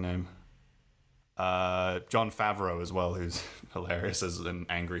his fucking name? Jon Favreau as well, who's hilarious as an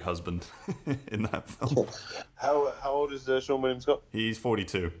angry husband in that film. How old is Sean William Scott? He's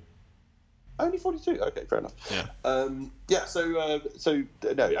 42. Only 42. Okay, fair enough. Yeah. So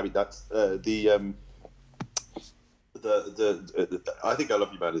no, I mean that's the I think I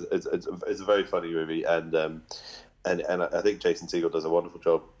Love You, Man is a very funny movie, and I think Jason Segel does a wonderful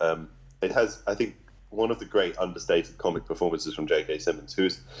job. It has, I think, one of the great understated comic performances from J.K. Simmons,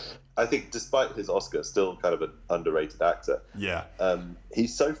 who's, I think, despite his Oscar, still kind of an underrated actor. Yeah.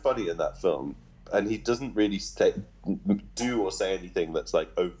 He's so funny in that film, and he doesn't really do or say anything that's like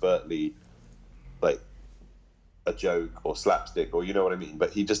overtly like a joke or slapstick, or you know what I mean.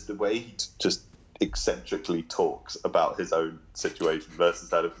 But the way he just eccentrically talks about his own situation versus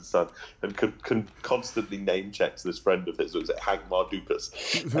that of his son, and can constantly name checks this friend of his, was it Hank Mardukas,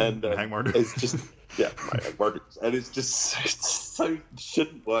 and Hank Mardukas. It's just Hank Mardukas, and it's so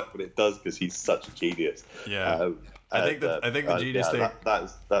shouldn't work, but it does because he's such a genius. I think the genius thing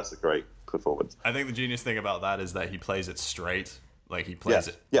that's a great performance. I think the genius thing about that is that he plays it straight. Like he plays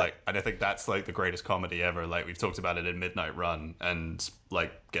it like, and I think that's like the greatest comedy ever. Like we've talked about it in Midnight Run and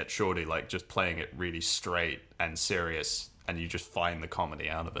like Get Shorty, like just playing it really straight and serious, and you just find the comedy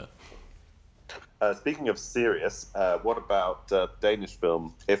out of it. Speaking of serious, what about Danish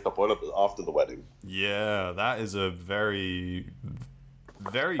film Efter Brylluppet, After the Wedding? Yeah, that is a very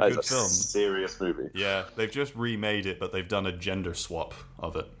good film. Serious movie. Yeah, they've just remade it, but they've done a gender swap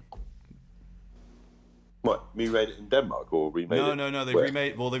of it. What, remade it in Denmark or remade it? No. They've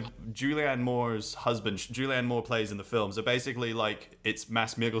remade. Well, Julianne Moore's husband. Julianne Moore plays in the film. So basically, like it's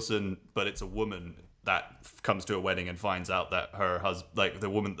Mads Mikkelsen, but it's a woman that comes to a wedding and finds out that her husband, like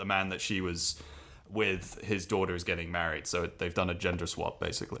the man that she was with, his daughter is getting married. So they've done a gender swap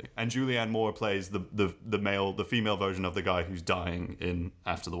basically. And Julianne Moore plays the female version of the guy who's dying in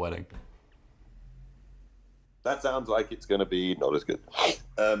After the Wedding. That sounds like it's going to be not as good.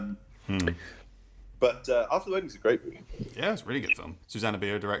 But After the Wedding is a great movie. Yeah, it's a really good film. Susanna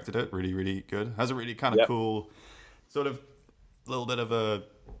Bier directed it. Really, really good. Has a really kind of cool, sort of little bit of a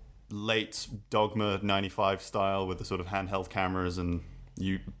late Dogma 95 style with the sort of handheld cameras and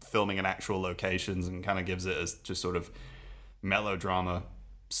you filming in actual locations, and kind of gives it as just sort of melodrama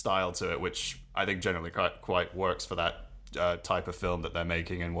style to it, which I think generally quite works for that type of film that they're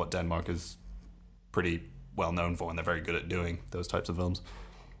making and what Denmark is pretty well known for, and they're very good at doing those types of films.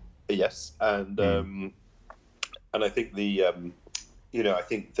 Yes, and I think I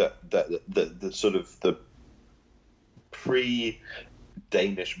think that the sort of the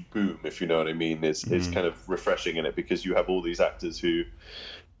pre-Danish boom, if you know what I mean, is kind of refreshing in it, because you have all these actors who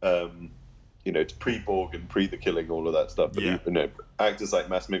it's pre-Borg and pre The Killing, all of that stuff. But actors like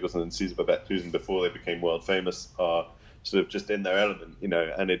Mads Mikkelsen and Susan Babette Knudsen, before they became world famous, are sort of just in their element,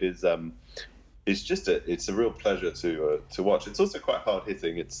 and it is it's a real pleasure to watch. It's also quite hard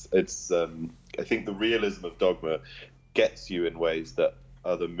hitting. It's I think the realism of Dogma gets you in ways that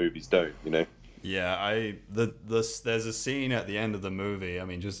other movies don't. Yeah, there's a scene at the end of the movie. I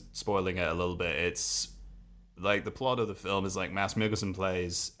mean, just spoiling it a little bit. It's like the plot of the film is like Mads Mikkelsen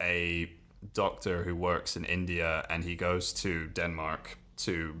plays a doctor who works in India, and he goes to Denmark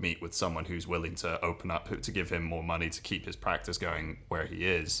to meet with someone who's willing to open up, to give him more money to keep his practice going where he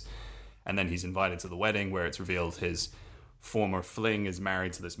is. And then he's invited to the wedding, where it's revealed his former fling is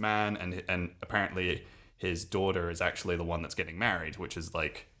married to this man, and apparently his daughter is actually the one that's getting married, which is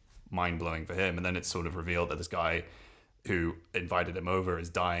like mind-blowing for him. And then it's sort of revealed that this guy who invited him over is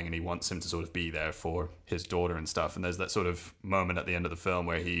dying, and he wants him to sort of be there for his daughter and stuff. And there's that sort of moment at the end of the film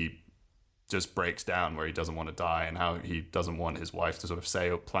where he just breaks down, where he doesn't want to die, and how he doesn't want his wife to sort of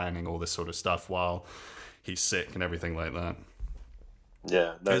say planning all this sort of stuff while he's sick and everything like that.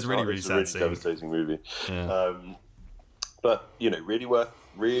 Yeah, no, it's really a devastating movie. Yeah. But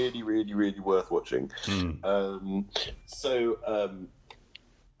really worth watching.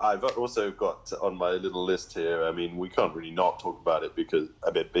 I've also got on my little list here. I mean, we can't really not talk about it because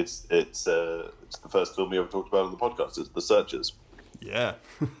it's the first film we ever talked about on the podcast. It's The Searchers. Yeah.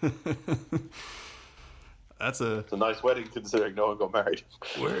 It's a nice wedding considering no one got married.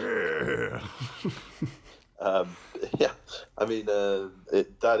 Yeah, I mean,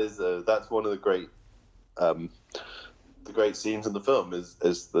 that's one of the great scenes in the film is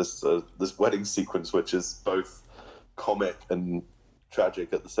this wedding sequence, which is both comic and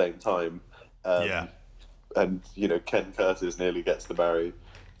tragic at the same time. And Ken Curtis nearly gets to marry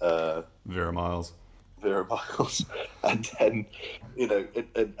Vera Miles, and then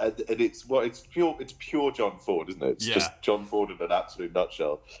it's pure John Ford, isn't it? It's just John Ford in an absolute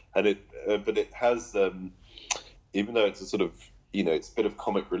nutshell, and but it has even though it's a sort of it's a bit of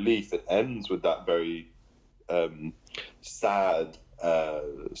comic relief, it ends with that very sad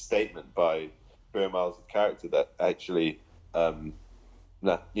statement by Vera Miles' character that actually the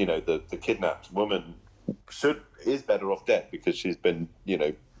kidnapped woman is better off dead because she's been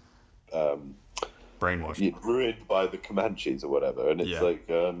brainwashed, ruined by the Comanches or whatever. And it's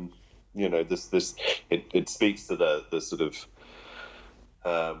it speaks to the sort of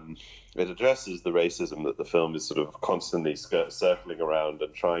it addresses the racism that the film is sort of constantly circling around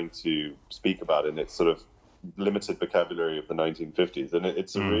and trying to speak about in its sort of limited vocabulary of the 1950s. And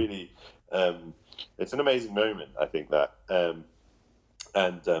it's a really it's an amazing moment, I think, that and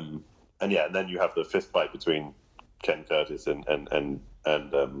then you have the fist fight between Ken Curtis and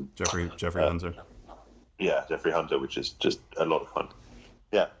Jeffrey Hunter. Yeah, Jeffrey Hunter, which is just a lot of fun.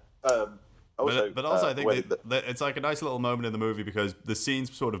 Yeah. But also, I think that it's like a nice little moment in the movie because the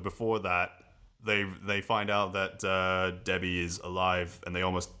scenes sort of before that, they find out that Debbie is alive, and they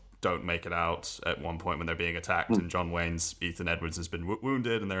almost don't make it out at one point when they're being attacked, and John Wayne's Ethan Edwards has been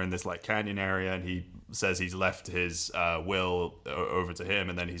wounded, and they're in this like canyon area, and he says he's left his will over to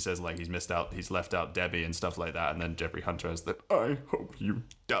him, and then he says like he's left out Debbie and stuff like that, and then Jeffrey Hunter has that "I hope you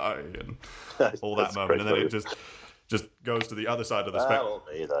die" and all that moment, and then it just goes to the other side of the spectrum.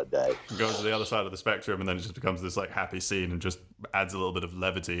 Goes to the other side of the spectrum, and then it just becomes this like happy scene, and just adds a little bit of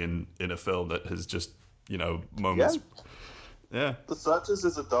levity in a film that has just moments. Yeah. The Searchers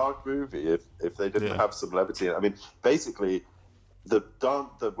is a dark movie if they didn't have some levity. I mean, basically, the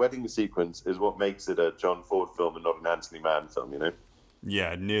wedding sequence is what makes it a John Ford film and not an Anthony Mann film.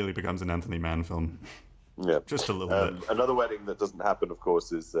 Yeah, it nearly becomes an Anthony Mann film. Yeah, just a little bit. Another wedding that doesn't happen, of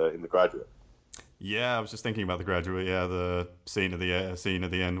course, is in The Graduate. Yeah, I was just thinking about The Graduate. Yeah, the scene at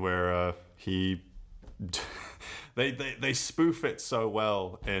the end where he. They spoof it so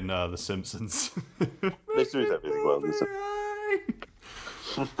well in The Simpsons. They spoof everything well in The Simpsons.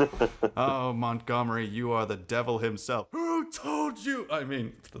 Oh, Montgomery, you are the devil himself. Who told you? I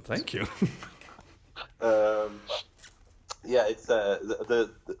mean, thank you. Yeah, it's I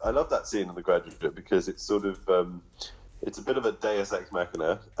love that scene in The Graduate because it's sort of it's a bit of a Deus Ex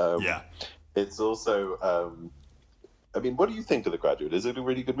Machina. Yeah. It's also I mean, what do you think of The Graduate? Is it a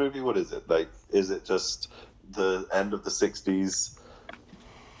really good movie? What is it? Like, is it just the end of the 60s?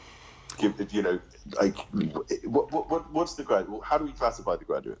 Like, what's The Graduate? How do we classify The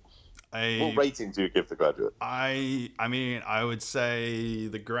Graduate? What rating do you give The Graduate? I mean, I would say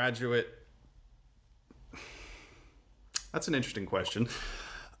The Graduate. That's an interesting question.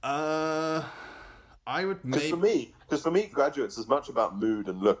 I would maybe... Because for me, Graduate's as much about mood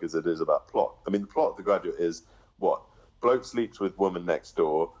and look as it is about plot. I mean, the plot of The Graduate is what? Bloke sleeps with woman next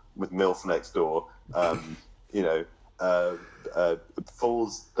door, with MILF next door, you know,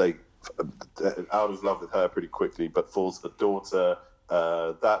 falls out of love with her pretty quickly, but falls for the daughter.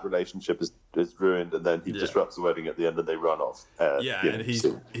 That relationship is ruined, and then he disrupts the wedding at the end, and they run off. And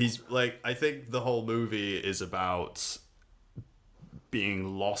he's like, I think the whole movie is about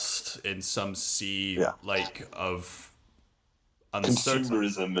being lost in some sea like of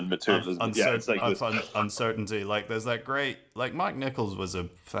consumerism and materialism, uncertainty. Like there's that great, like Mike Nichols was a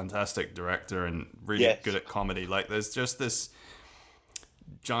fantastic director and really good at comedy. Like there's just this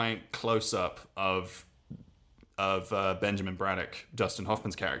giant close up of Benjamin Braddock, Dustin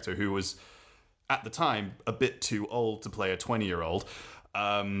Hoffman's character, who was at the time a bit too old to play a 20-year-old,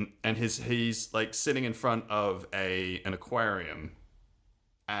 and he's like sitting in front of an aquarium,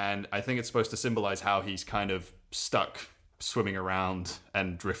 and I think it's supposed to symbolize how he's kind of stuck swimming around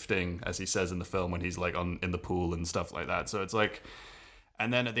and drifting, as he says in the film, when he's like in the pool and stuff like that. So it's like,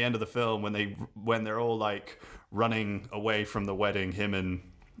 and then at the end of the film, when they're all like running away from the wedding, him and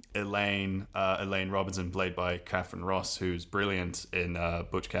Elaine Robinson, played by Catherine Ross, who's brilliant in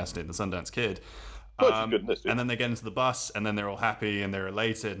Butch Cassidy and the Sundance Kid. And then they get into the bus, and then they're all happy and they're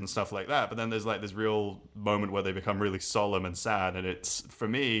elated and stuff like that. But then there's like this real moment where they become really solemn and sad. And it's, for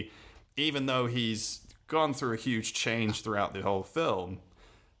me, even though he's gone through a huge change throughout the whole film,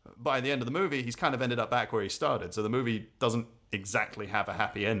 by the end of the movie, he's kind of ended up back where he started. So the movie doesn't exactly have a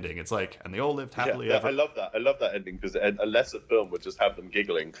happy ending. It's like, and they all lived happily ever. I love that ending, because a lesser film would just have them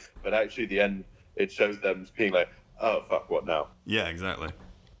giggling, but actually the end, it shows them being like, oh fuck, what now? Yeah, exactly.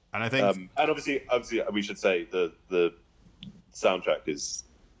 And I think and obviously we should say the soundtrack is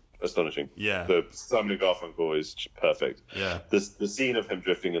astonishing. Yeah, the Simon and Garfunkel is perfect. Yeah, the scene of him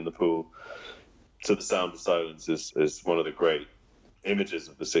drifting in the pool to the sound of silence is one of the great images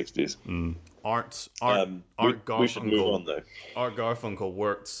of the 60s. Art Garfunkel. We should move on, though. Art Garfunkel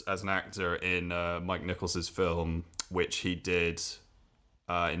worked as an actor in Mike Nichols's film, which he did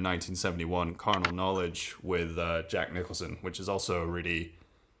in 1971, Carnal Knowledge, with Jack Nicholson, which is also a really,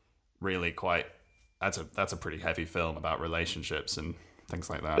 really quite... That's a pretty heavy film about relationships and things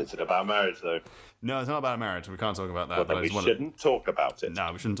like that. Is it about marriage, though? No, it's not about marriage. We can't talk about that. Well, then we shouldn't talk about it.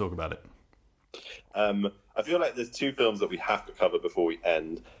 No, we shouldn't talk about it. I feel like there's two films that we have to cover before we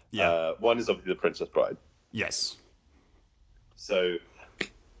end. Yeah. One is obviously The Princess Bride. Yes. So,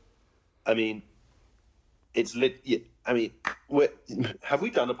 I mean, it's lit. Yeah, I mean, have we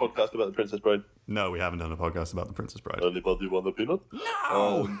done a podcast about The Princess Bride? No, we haven't done a podcast about The Princess Bride. Anybody want a peanut?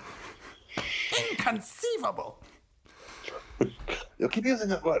 No! Inconceivable! You'll keep using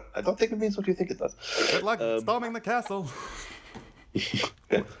that word. I don't think it means what you think it does. Good luck storming the castle.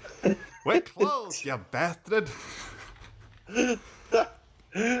 We're closed, you bastard.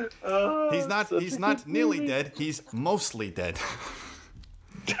 He's not nearly dead. He's mostly dead.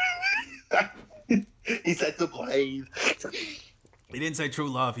 He said to blame. He didn't say true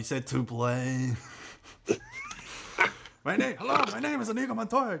love. He said to blame. My name is Inigo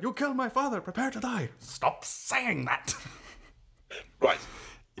Montoya. You killed my father. Prepare to die. Stop saying that. Right.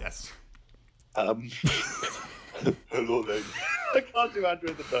 Yes. Hello, lady. I can't do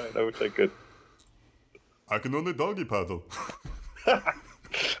Andrew the Giant. I wish I could. I can only doggy paddle.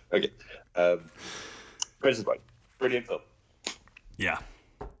 Okay. Princess Bride. Brilliant film. Yeah.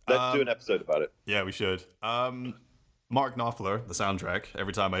 Let's do an episode about it. Yeah, we should. Mark Knopfler, the soundtrack.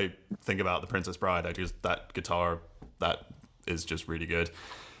 Every time I think about The Princess Bride, that guitar, that is just really good.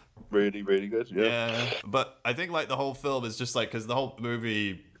 Really, really good. Yeah. But I think like the whole film is just like, because the whole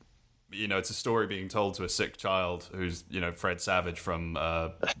movie, you know, it's a story being told to a sick child who's, you know, Fred Savage from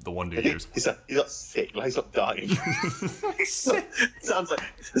The Wonder Years. He's not sick, like he's not dying. Sounds like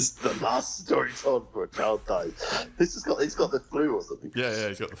this is the last story told before a child dies. He's got the flu or something. Yeah,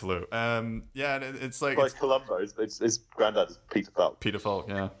 he's got the flu. And it's like... Like Columbo, his granddad is Peter Falk. Peter Falk,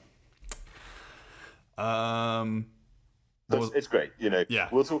 yeah. It's great, you know. Yeah.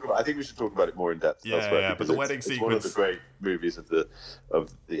 We'll talk about. I think we should talk about it more in depth. Yeah. But the wedding sequence, it's one of the great movies of the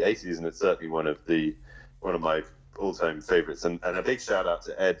 '80s, and it's certainly one of my all-time favorites. And a big shout out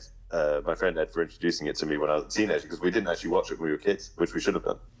to Ed, my friend Ed, for introducing it to me when I was a teenager, because we didn't actually watch it when we were kids, which we should have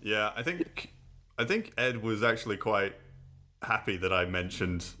done. Yeah, I think Ed was actually quite happy that I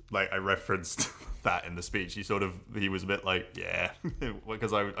mentioned, like, I referenced that in the speech. He was a bit like, yeah,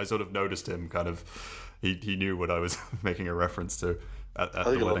 because I sort of noticed him kind of. He knew what I was making a reference to at I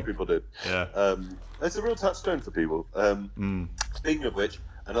think the a lot of people did. Yeah. It's a real touchstone for people. Speaking of which,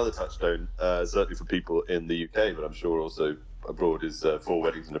 another touchstone, certainly for people in the UK, but I'm sure also abroad, is Four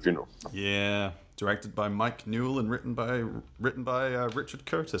Weddings and a Funeral. Yeah. Directed by Mike Newell and written by Richard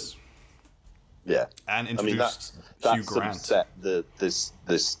Curtis. Yeah, and I mean introduced that Hugh sort of Grant. set this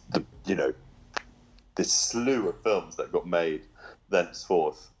slew of films that got made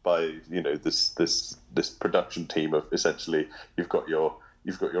thenceforth by this production team of essentially you've got your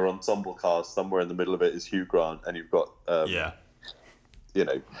ensemble cast. Somewhere in the middle of it is Hugh Grant, and you've got the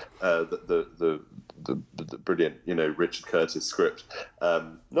brilliant Richard Curtis script.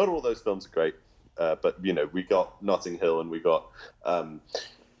 Not all those films are great, but we got Notting Hill, and we got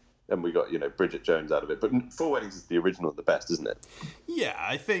Bridget Jones out of it. But Four Weddings is the original and the best, isn't it? Yeah,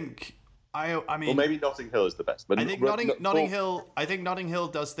 I think. I mean, or maybe Notting Hill is the best. But I think Notting Hill. I think Notting Hill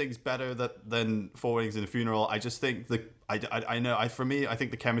does things better than Four Weddings and a Funeral. I just think for me, I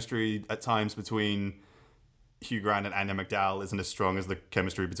think the chemistry at times between Hugh Grant and Andie MacDowell isn't as strong as the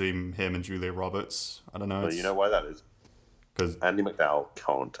chemistry between him and Julia Roberts. I don't know. Well, you know why that is? Because Andie MacDowell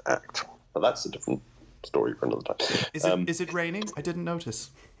can't act. Well, that's a different story for another time. Is it raining? I didn't notice.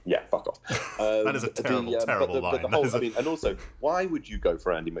 Yeah, fuck off. That is a terrible line. I mean, and also, why would you go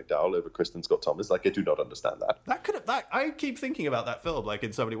for Andie MacDowell over Kristen Scott Thomas? Like, I do not understand that. I keep thinking about that film, like,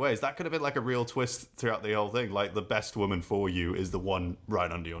 in so many ways. That could have been like a real twist throughout the whole thing. Like, the best woman for you is the one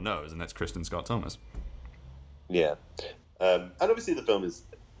right under your nose, and that's Kristen Scott Thomas. Yeah. And obviously the film is,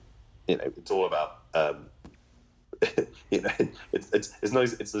 it's all about, it's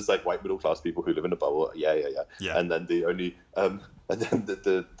nice. It's just like white middle class people who live in a bubble. Yeah. And then the only, and then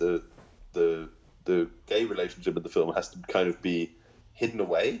the gay relationship in the film has to kind of be hidden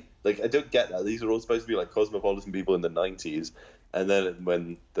away. Like, I don't get that. These are all supposed to be like cosmopolitan people in the 90s, and then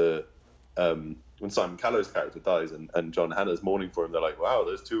when Simon Callow's character dies and John Hannah's mourning for him, they're like, wow,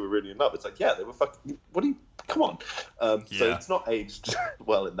 those two were really in love. It's like, yeah, they were fucking, what do you, come on. So it's not aged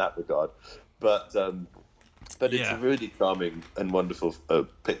well in that regard, but it's a really charming and wonderful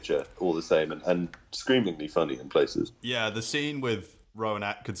picture all the same, and screamingly funny in places. Yeah, the scene with Rowan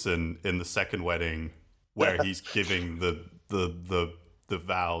Atkinson in the second wedding where he's giving the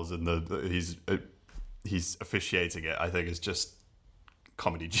vows and he's officiating it, I think is just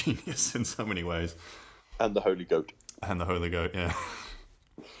comedy genius in so many ways. And the Holy Goat. Yeah.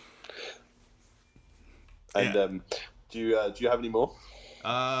 And do you have any more?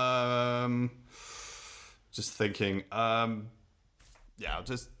 Just thinking.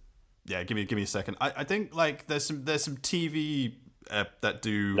 Give me a second. I think like there's some TV that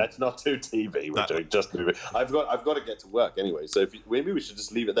do. Let's not do TV. We're doing just movie. I've got to get to work anyway. So maybe we should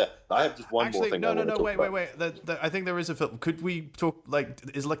just leave it there. I have just one more thing. No. Wait. I think there is a film. Could we talk? Like,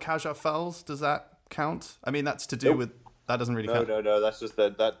 is La Cage aux Folles? Does that count? I mean, that's to do with. That doesn't really count. No. That's just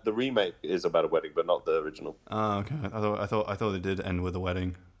that the remake is about a wedding, but not the original. Oh, okay. I thought it did end with a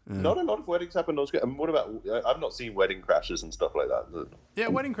wedding. Yeah. Not a lot of weddings happen on screen. I mean, what about? I've not seen Wedding Crashers and stuff like that. Yeah,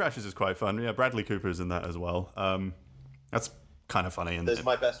 Wedding Crashers is quite fun. Yeah, Bradley Cooper's in that as well. That's kind of funny. There's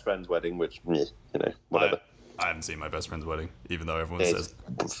My Best Friend's Wedding, which whatever. I haven't seen My Best Friend's Wedding, even though everyone says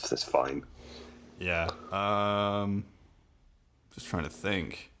it's fine. Yeah. Just trying to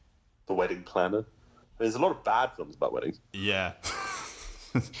think. The Wedding Planner. There's a lot of bad films about weddings. Yeah.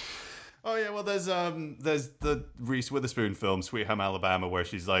 Oh yeah, well there's the Reese Witherspoon film Sweet Home Alabama where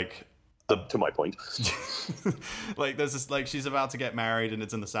she's like to my point. Like there's this, like, she's about to get married and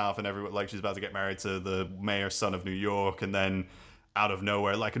it's in the South and everyone, like, she's about to get married to the mayor's son of New York, and then out of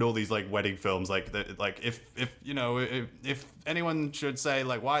nowhere, like in all these like wedding films, like if anyone should say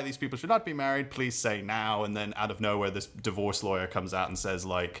like why these people should not be married, please say now, and then out of nowhere this divorce lawyer comes out and says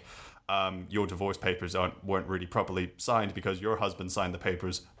like your divorce papers weren't really properly signed because your husband signed the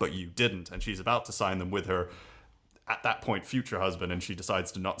papers, but you didn't. And she's about to sign them with her, at that point, future husband, and she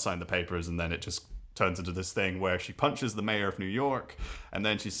decides to not sign the papers, and then it just turns into this thing where she punches the mayor of New York, and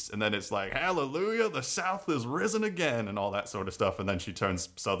then it's like, hallelujah, the South is risen again, and all that sort of stuff. And then she turns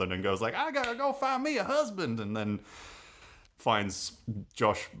Southern and goes like, I gotta go find me a husband, and then finds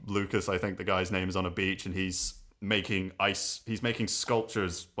Josh Lucas, I think the guy's name is, on a beach, and he's making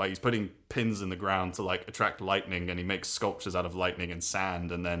sculptures, like he's putting pins in the ground to like attract lightning, and he makes sculptures out of lightning and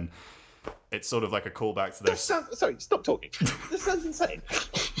sand, and then it's sort of like a callback to this. Sorry, stop talking. This sounds insane.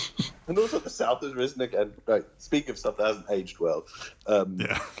 And also the South has risen again. Right, speak of stuff that hasn't aged well.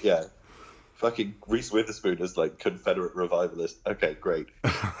 Yeah. Fucking Reese Witherspoon is like Confederate revivalist. Okay, great.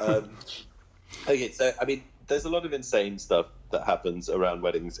 Okay, so I mean, there's a lot of insane stuff that happens around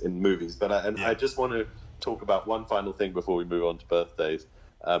weddings in movies, but I just want to talk about one final thing before we move on to birthdays.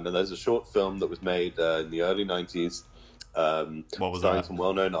 And there's a short film that was made in the early 90s. What was starring that? some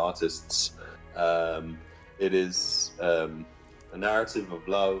well-known artists. It is a narrative of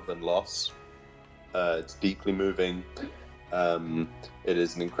love and loss. It's deeply moving. It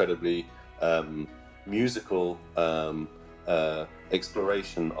is an incredibly musical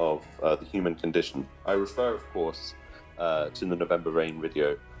exploration of the human condition. I refer, of course, to the November Rain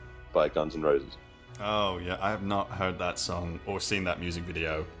video by Guns N' Roses. Oh yeah, I have not heard that song or seen that music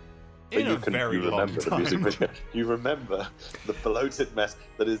video But in a very you long remember the time. music video. You remember the bloated mess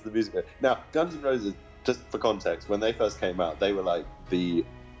that is the music video. Now, Guns N' Roses, just for context, when they first came out, they were like the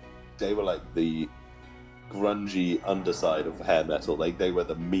grungy underside of hair metal. Like they were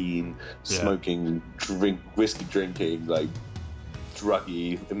the mean, smoking, whiskey drinking, like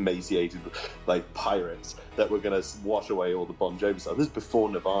druggy, emaciated, like pirates that were going to wash away all the Bon Jovi stuff. This is before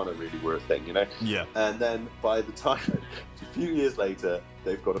Nirvana really were a thing, you know? Yeah. And then by the time, a few years later,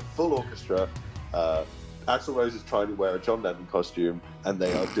 they've got a full orchestra. Axl Rose is trying to wear a John Lennon costume, and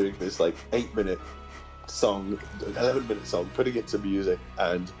they are doing this like 8-minute song, 11-minute song, putting it to music,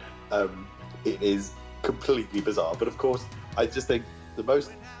 and it is completely bizarre. But of course, I just think the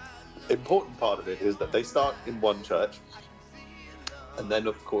most important part of it is that they start in one church, and then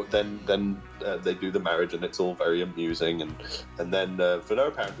of course then they do the marriage, and it's all very amusing, and then for no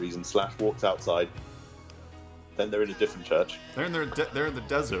apparent reason, Slash walks outside. Then they're in a different church. They're in the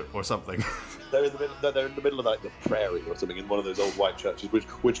desert or something. They're in the middle of like the prairie or something, in one of those old white churches,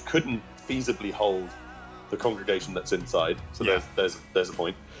 which couldn't feasibly hold the congregation that's inside. So there's a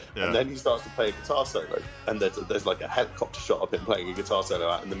point. Yeah. And then he starts to play a guitar solo, and there's like a helicopter shot of him playing a guitar solo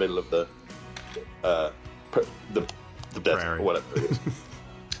out in the middle of the desert prairie, or whatever it is.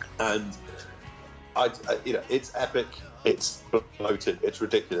 And I it's epic, it's bloated, it's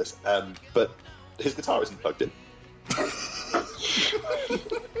ridiculous, but his guitar isn't plugged in.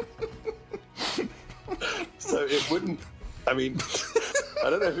 So it wouldn't. I mean, I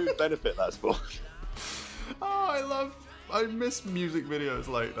don't know whose benefit that's for. I miss music videos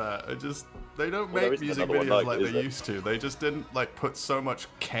like that. They don't Well, there make isn't music another one videos like like it, is they there? used to. They just didn't like put so much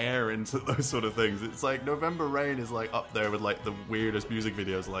care into those sort of things. It's like November Rain is like up there with like the weirdest music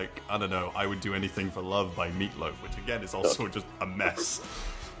videos. Like, I don't know, I Would Do Anything for Love by Meatloaf, which again is also just a mess.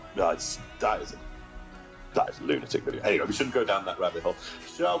 No, that is a lunatic video. Anyway, we shouldn't go down that rabbit hole.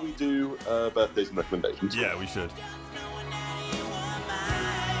 Shall we do birthdays and recommendations? Yeah, we should.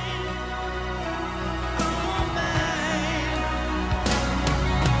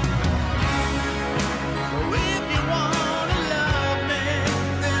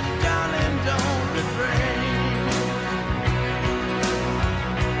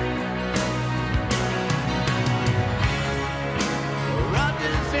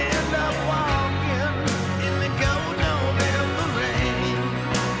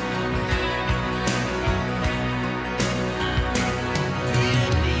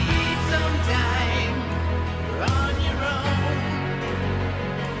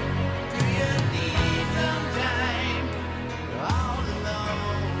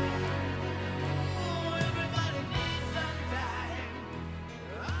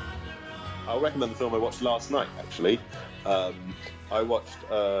 I'll recommend the film I watched last night, actually. I watched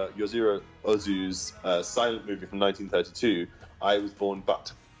Yozuru Ozu's silent movie from 1932, I Was Born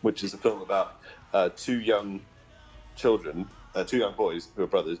But, which is a film about two young boys who are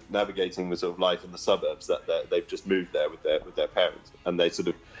brothers, navigating the sort of life in the suburbs that they've just moved there with their parents, and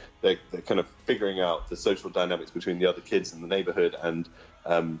they're kind of figuring out the social dynamics between the other kids in the neighborhood, and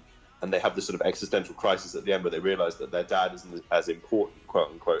they have this sort of existential crisis at the end where they realize that their dad isn't as important,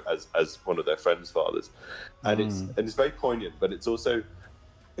 quote unquote, as one of their friends' fathers, and it's very poignant, but it's also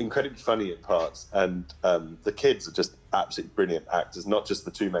incredibly funny in parts, and the kids are just absolutely brilliant actors, not just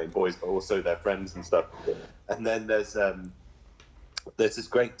the two main boys, but also their friends and stuff. And then there's this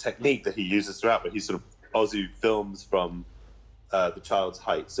great technique that he uses throughout, where he sort of Ozu films from the child's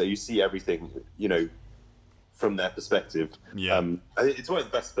height, so you see everything, from their perspective. Yeah. It's one of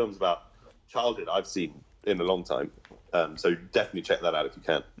the best films about childhood I've seen in a long time. So definitely check that out if you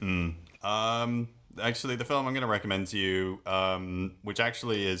can. Actually, the film I'm going to recommend to you, which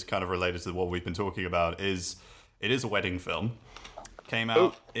actually is kind of related to what we've been talking about, is a wedding film. Came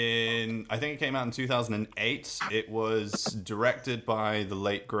out in 2008. It was directed by the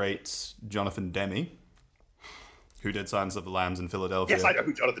late great Jonathan Demme, who did Silence of the Lambs in Philadelphia. Yes, I know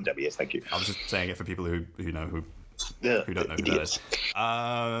who Jonathan Demme is. Thank you. I was just saying it for people who don't know who that idiots. is.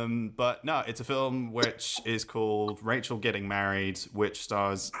 But no, it's a film which is called Rachel Getting Married, which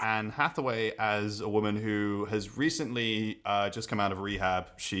stars Anne Hathaway as a woman who has recently just come out of rehab.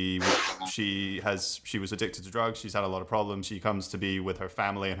 She was addicted to drugs. She's had a lot of problems. She comes to be with her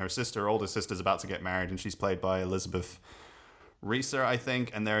family, and her older sister's about to get married, and she's played by Elizabeth Reeser, I think.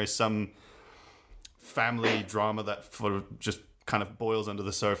 And there is some family drama that sort of just kind of boils under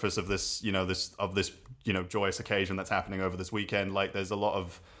the surface of this joyous occasion that's happening over this weekend. Like, there's a lot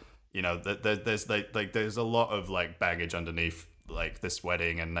of, there's a lot of like baggage underneath like this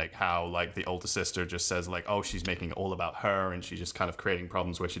wedding, and like how like the older sister just says like, oh, she's making it all about her, and she's just kind of creating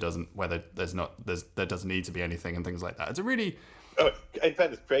problems where there doesn't need to be anything and things like that. It's a really in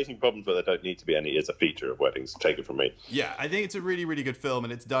fairness, creating problems where there don't need to be any is a feature of weddings. Take it from me. Yeah, I think it's a really, really good film,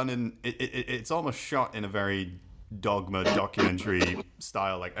 and it's done in it's almost shot in a very Dogma documentary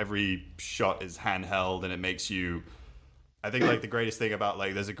style. Like every shot is handheld, and it makes you. I think like the greatest thing about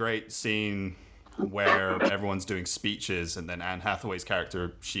like there's a great scene where everyone's doing speeches, and then Anne Hathaway's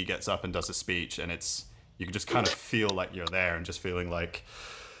character, she gets up and does a speech, and it's you can just kind of feel like you're there and just feeling like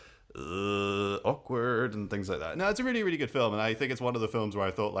awkward and things like that. No, it's a really, really good film, and I think it's one of the films where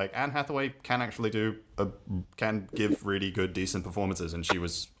I thought like Anne Hathaway can actually can give really good, decent performances, and she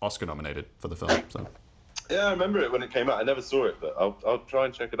was Oscar nominated for the film. So yeah, I remember it when it came out. I never saw it, but I'll try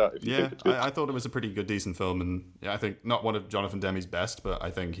and check it out if you think it's good. I thought it was a pretty good, decent film, and yeah, I think not one of Jonathan Demme's best, but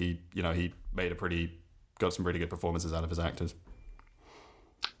I think he made got some pretty good performances out of his actors.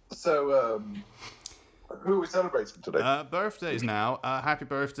 So, who are we celebrating today? Birthdays now. Happy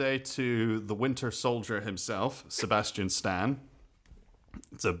birthday to the Winter Soldier himself, Sebastian Stan.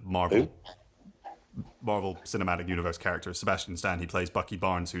 It's a Marvel Cinematic Universe character. Sebastian Stan. He plays Bucky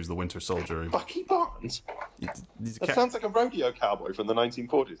Barnes, who's the Winter Soldier. Bucky Barnes? He's that sounds like a rodeo cowboy from the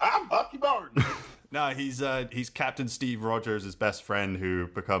 1940s. I'm Bucky Barnes! No, he's Captain Steve Rogers' his best friend, who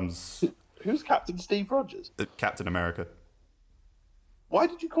becomes... Who's Captain Steve Rogers? Captain America. Why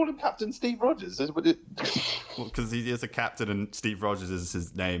did you call him Captain Steve Rogers? Because he is a captain and Steve Rogers is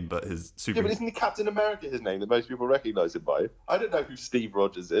his name, but his super... Yeah, but isn't Captain America his name that most people recognise him by? I don't know who Steve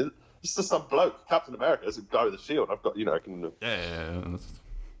Rogers is. It's just some bloke. Captain America is a guy with a shield. I've got, I can... Yeah.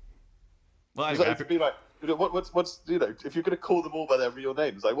 Well, anyway, it could be like, what's if you're going to call them all by their real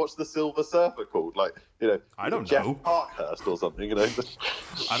names, like, what's the Silver Surfer called? Like, I don't Jeff know. Parkhurst or something, I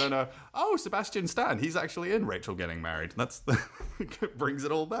don't know. Oh, Sebastian Stan. He's actually in Rachel Getting Married. That's brings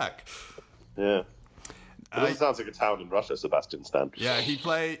it all back. Yeah. It sounds like a town in Russia, Sebastian Stan. Yeah, he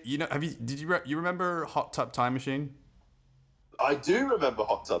played. You remember Hot Tub Time Machine? I do remember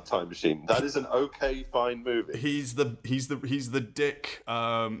Hot Tub Time Machine. That is an okay, fine movie. He's the dick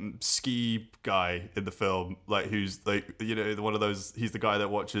ski guy in the film, like who's like one of those. He's the guy that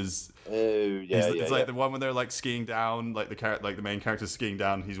watches. Oh yeah, it's like the one when they're like skiing down, like the main character's skiing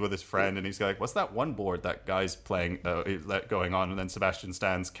down. He's with his friend, and he's like, "What's that one board that guy's playing going on?" And then Sebastian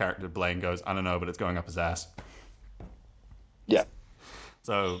Stan's character Blaine goes, "I don't know, but it's going up his ass." Yeah.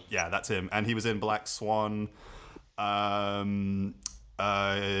 So yeah, that's him, and he was in Black Swan. What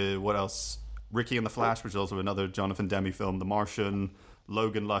else? Ricky and the Flash, which is also another Jonathan Demme film. The Martian,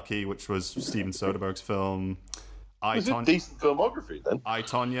 Logan Lucky, which was Steven Soderbergh's film. It's a decent filmography then. I,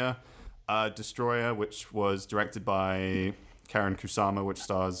 Tonya, Destroyer, which was directed by Karen Kusama, which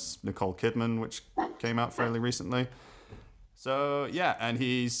stars Nicole Kidman, which came out fairly recently. So yeah, and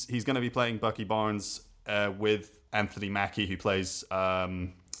he's going to be playing Bucky Barnes with Anthony Mackie, who plays the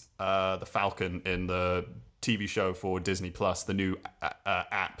Falcon in the TV show for Disney Plus, the new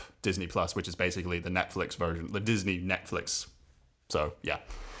app Disney Plus, which is basically the Netflix version, the Disney Netflix. So yeah,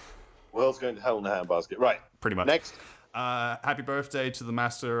 world's going to hell in a handbasket, right? Pretty much. Next, happy birthday to the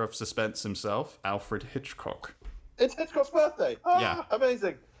master of suspense himself, Alfred Hitchcock. It's Hitchcock's birthday. Yeah,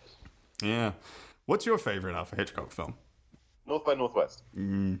 amazing. Yeah, what's your favorite Alfred Hitchcock film? North by Northwest.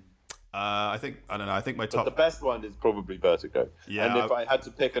 I think my top. But the best one is probably Vertigo. Yeah, and if I had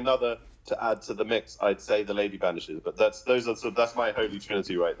to pick another to add to the mix, I'd say The Lady Vanishes. But that's my holy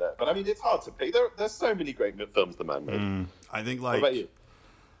trinity right there. But I mean, it's hard to pick. There's so many great films the man made. I think What about you?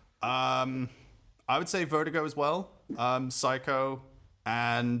 I would say Vertigo as well. Psycho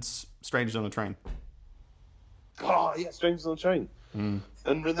and Strangers on a Train. Oh yeah, Strangers on a Train. And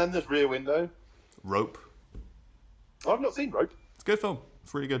then there's Rear Window. Rope. I've not seen Rope. It's a good film.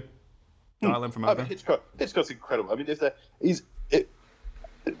 It's really good. Dial in from over. Hitchcock's incredible. I mean,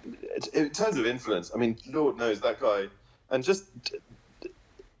 in terms of influence, I mean, Lord knows that guy. And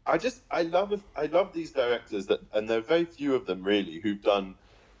I love these directors and there are very few of them really who've done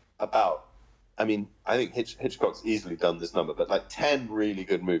about. I mean, I think Hitchcock's easily done this number, but like 10 really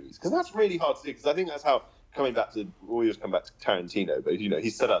good movies, because that's really hard to do. Because I think that's how we always come back to Tarantino, but he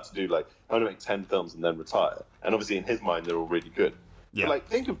set out to do like, I want to make 10 films and then retire. And obviously in his mind, they're all really good. Yeah. But like,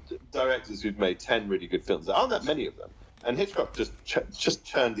 think of directors who've made 10 really good films. There aren't that many of them. And Hitchcock just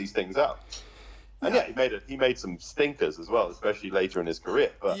churned these things out. And he made some stinkers as well, especially later in his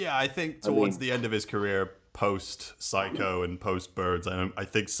career. But yeah, I think towards the end of his career, post Psycho and post Birds, I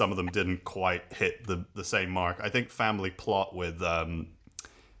think some of them didn't quite hit the same mark. I think Family Plot with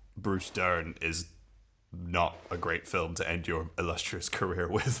Bruce Dern is not a great film to end your illustrious career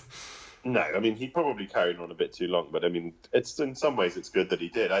with. No, I mean, he probably carried on a bit too long, but I mean, it's in some ways it's good that he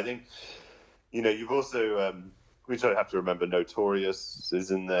did. I think, you've also, we don't have to remember Notorious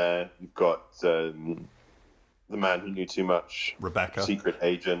is in there. You've got The Man Who Knew Too Much, Rebecca, Secret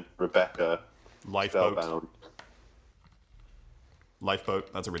Agent, Rebecca, Lifeboat.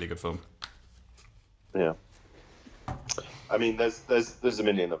 Lifeboat, that's a really good film. Yeah. I mean, there's a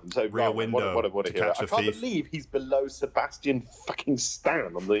million of them. So Rear Window, what a To hero! Catch a I can't Thief. believe he's below Sebastian fucking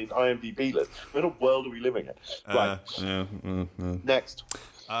Stan on the IMDb list. What kind of world are we living in? Right. Next.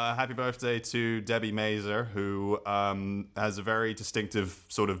 Happy birthday to Debbie Mazar, who has a very distinctive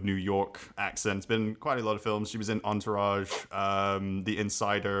sort of New York accent. It's been quite a lot of films. She was in Entourage, The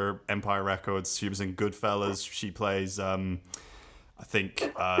Insider, Empire Records. She was in Goodfellas. She plays, I think,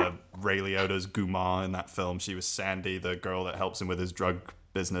 Ray Liotta's Guma in that film. She was Sandy, the girl that helps him with his drug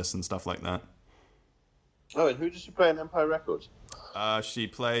business and stuff like that. Oh, and who does she play in Empire Records? She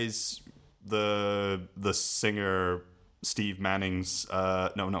plays the singer Steve Manning's.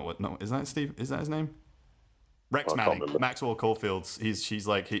 No, is that Steve? Is that his name? Rex Manning, Maxwell Caulfield. She's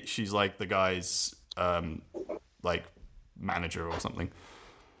like the guy's like manager or something.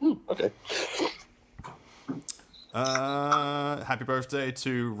 Okay. Happy birthday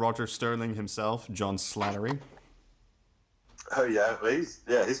to Roger Sterling himself, John Slattery. Oh yeah,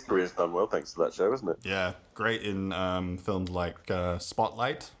 his career's done well thanks to that show, isn't it? Yeah, great in films like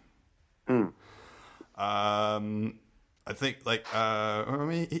Spotlight. I think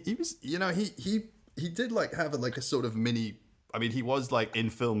he was, he did like have a sort of mini. I mean, he was like in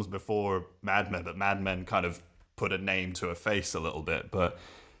films before Mad Men, but Mad Men kind of put a name to a face a little bit. But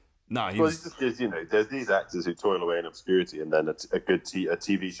no, it's just because there's these actors who toil away in obscurity, and then a good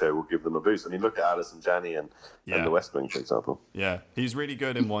TV show will give them a boost. I mean, look at Alison Janney and The West Wing, for example. Yeah, he's really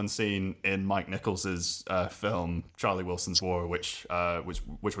good in one scene in Mike Nichols's film Charlie Wilson's War, which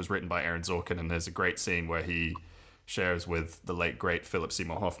was written by Aaron Sorkin, and there's a great scene where he shares with the late great Philip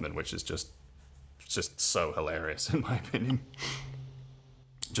Seymour Hoffman, which is just so hilarious in my opinion.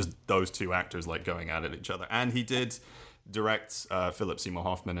 Just those two actors like going at it each other, and he did direct Philip Seymour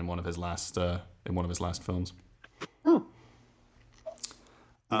Hoffman in one of his last films. Which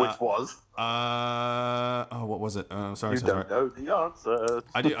was? What was it? Sorry. You don't know the answer.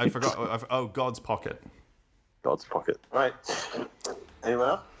 I forgot. God's Pocket. God's Pocket. Right. Anyone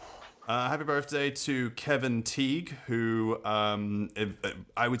else? Happy birthday to Kevin Teague, who I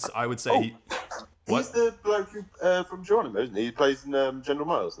would say he's the bloke from Geronimo, isn't he? He plays in General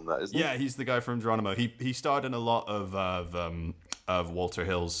Miles and that, isn't he? Yeah, he's the guy from Geronimo. He starred in a lot of Walter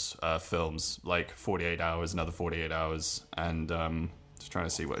Hill's films, like 48 Hours, Another 48 Hours, and just trying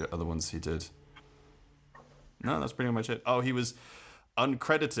to see what other ones he did. No, that's pretty much it. Oh, he was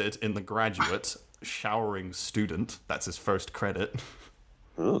uncredited in The Graduate, showering student. That's his first credit.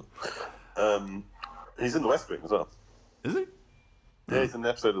 Ooh. He's in The West Wing as well. Is he? Yeah, he's in an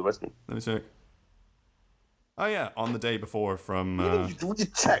episode of The West Wing. Let me check. Oh yeah, On the Day Before from. You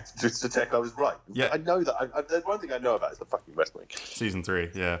checked just to check I was right. Yeah, I know that. There's one thing I know about is the fucking West Wing. Season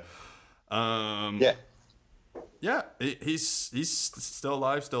 3, yeah. Yeah, he's still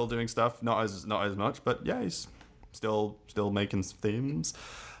alive, still doing stuff. Not as much, but yeah, he's still making themes.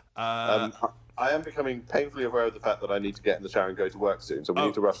 I am becoming painfully aware of the fact that I need to get in the shower and go to work soon, so we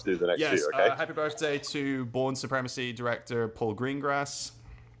need to rush to do the next year, okay? Happy birthday to Bourne Supremacy director Paul Greengrass.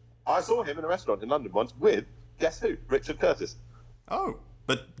 I saw him in a restaurant in London once with, guess who? Richard Curtis. Oh,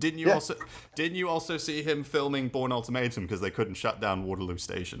 but didn't you also see him filming Bourne Ultimatum because they couldn't shut down Waterloo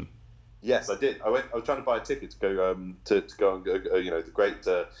Station? Yes, I did. I was trying to buy a ticket to go to go and go, the great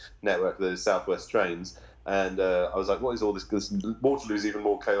network, the Southwest trains. And I was like, what is all this? Because Waterloo's even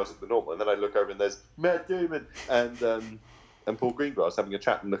more chaotic than normal. And then I look over and there's Matt Damon and Paul Greengrass having a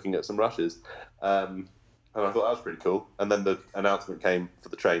chat and looking at some rushes. And I thought that was pretty cool. And then the announcement came for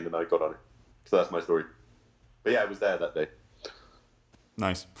the train and I got on it. So that's my story. But yeah, I was there that day.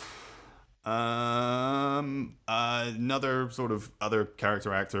 Nice. Another sort of other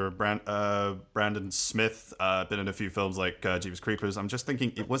character actor, Brandon Smith, been in a few films like Jeepers Creepers. I'm just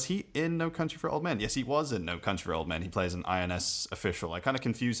thinking, was he in No Country for Old Men? Yes, he was in No Country for Old Men. He plays an INS official. I kind of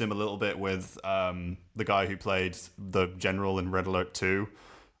confuse him a little bit with the guy who played the general in Red Alert 2.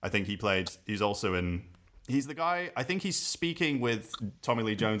 I think he's also in... He's the guy, I think he's speaking with Tommy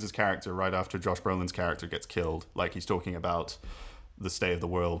Lee Jones's character right after Josh Brolin's character gets killed. Like, he's talking about the state of the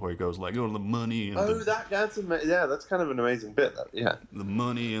world, where he goes like, the money and that's kind of an amazing bit. The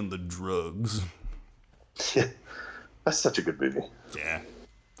money and the drugs. Yeah, that's such a good movie. Yeah,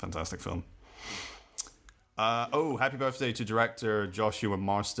 fantastic film. Happy birthday to director Joshua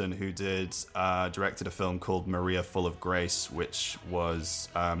Marston, who directed a film called Maria Full of Grace, which was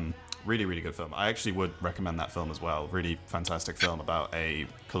Really, really good film. I actually would recommend that film as well. Really fantastic film about a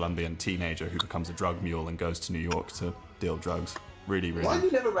Colombian teenager who becomes a drug mule and goes to New York to deal drugs. Really, really. Why do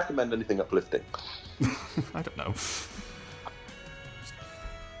you never recommend anything uplifting? I don't know.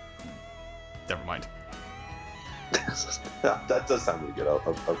 Never mind. Yeah, that does sound really good.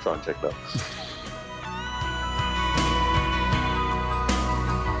 I'll try and check it out.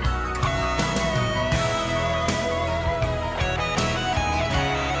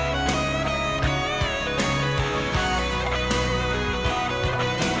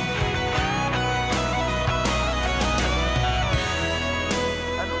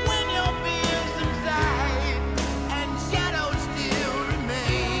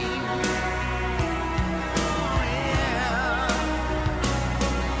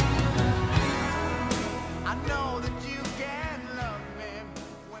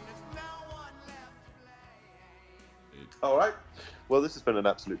 All right. Well, this has been an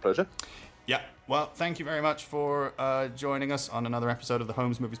absolute pleasure. Yeah. Well, thank you very much for joining us on another episode of the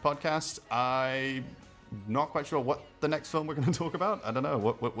Holmes Movies Podcast. I'm not quite sure what the next film we're going to talk about. I don't know.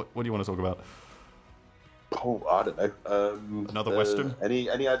 What do you want to talk about? Oh, I don't know. Another Western? Any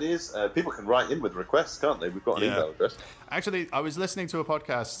ideas? People can write in with requests, can't they? We've got an email address. Actually, I was listening to a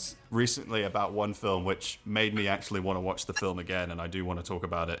podcast recently about one film which made me actually want to watch the film again, and I do want to talk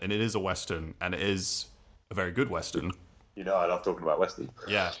about it. And it is a Western, and it is a very good Western. You know, I love talking about Western.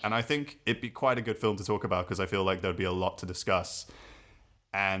 Yeah, and I think it'd be quite a good film to talk about because I feel like there'd be a lot to discuss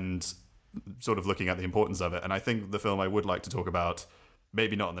and sort of looking at the importance of it. And I think the film I would like to talk about,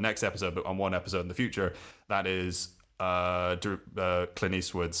 maybe not on the next episode, but on one episode in the future, that is Clint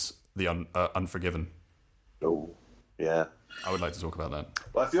Eastwood's The Unforgiven. Oh, yeah. I would like to talk about that.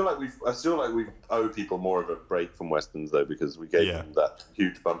 Well, I feel like we owe people more of a break from Westerns, though, because we gave them that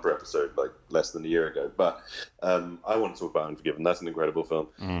huge bumper episode like less than a year ago. But I want to talk about Unforgiven. That's an incredible film.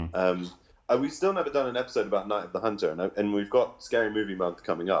 We've still never done an episode about Night of the Hunter, and we've got Scary Movie Month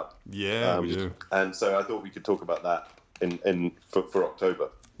coming up. Yeah, we do. And so I thought we could talk about that for October.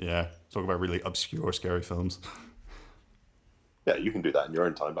 Yeah, talk about really obscure scary films. Yeah, you can do that in your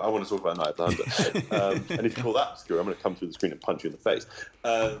own time, but I want to talk about Night of the Hunter. And if you call that obscure, I'm going to come through the screen and punch you in the face.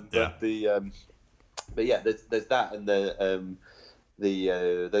 But yeah, there's that, and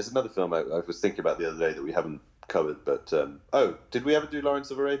there's another film I was thinking about the other day that we haven't covered. But did we ever do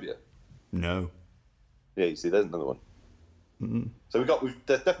Lawrence of Arabia? No. Yeah, you see, there's another one. Mm-hmm. So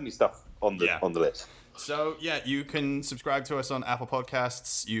there's definitely stuff on the list. So, yeah, you can subscribe to us on Apple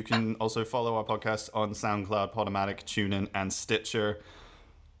Podcasts. You can also follow our podcast on SoundCloud, Podomatic, TuneIn, and Stitcher.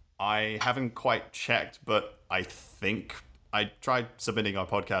 I haven't quite checked, but I think I tried submitting our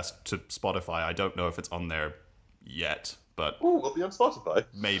podcast to Spotify. I don't know if it's on there yet, but... Oh, we'll be on Spotify.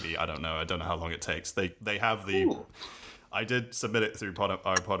 Maybe. I don't know. I don't know how long it takes. They have the... Ooh. I did submit it through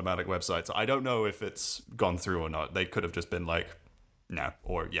our Podomatic website, so I don't know if it's gone through or not. They could have just been like... No,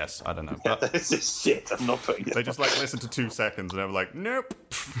 or yes, I don't know. But this is shit. I'm not putting it. They just listen to 2 seconds and they were like, nope.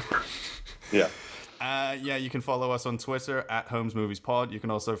 Yeah. You can follow us on Twitter at Holmes Movies Pod. You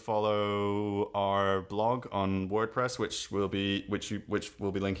can also follow our blog on WordPress, which we'll be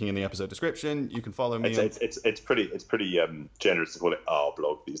linking in the episode description. You can follow me. It's pretty generous to call it our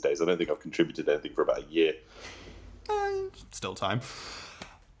blog these days. I don't think I've contributed anything for about a year. Still time.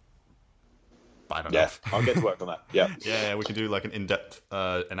 I don't know. Yeah, I'll get to work on that. Yeah. Yeah, we can do like an in-depth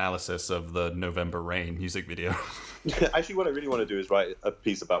analysis of the November Rain music video. Actually, what I really want to do is write a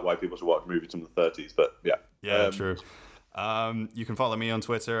piece about why people should watch movies from the 30s, but yeah. Yeah, true. You can follow me on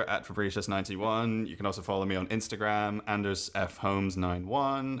Twitter at Fabricius91. You can also follow me on Instagram,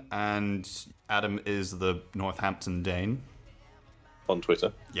 AndersFHolmes91. And Adam is the Northampton Dane. On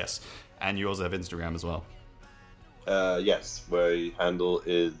Twitter. Yes. And you also have Instagram as well. Yes, my handle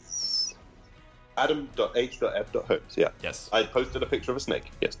is... Adam.h.f.holmes, yeah. Yes. I posted a picture of a snake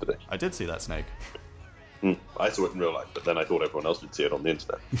yesterday. I did see that snake. I saw it in real life, but then I thought everyone else would see it on the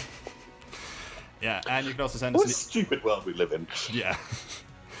internet. Yeah, and you can also send us... What a stupid world we live in. Yeah.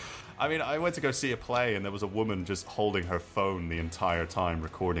 I mean, I went to go see a play, and there was a woman just holding her phone the entire time,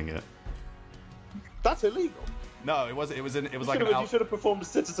 recording it. That's illegal. No, it wasn't. It was like you should have performed a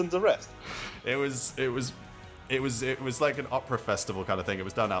citizen's arrest. It was like an opera festival kind of thing. It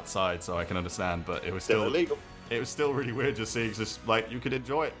was done outside, so I can understand, but it was still illegal. It was still really weird just seeing you could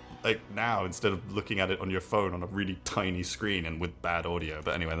enjoy it like now instead of looking at it on your phone on a really tiny screen and with bad audio.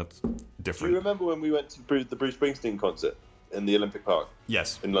 But anyway, that's different. Do you remember when we went to the Bruce Springsteen concert in the Olympic Park?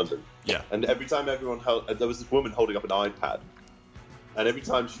 Yes. In London. Yeah. And every time there was this woman holding up an iPad. And every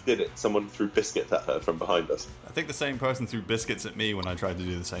time she did it, someone threw biscuits at her from behind us. I think the same person threw biscuits at me when I tried to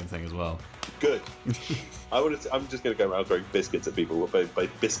do the same thing as well. Good. I'm just going to go around throwing biscuits at people. By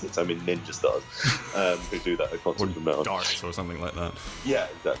biscuits, I mean ninja stars who do that at concerts from now on. Darts or something like that. Yeah,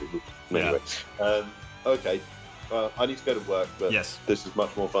 exactly. Anyway, okay. I need to go to work, but Yes. this is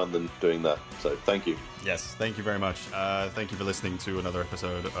much more fun than doing that. So thank you. Yes, thank you very much. Thank you for listening to another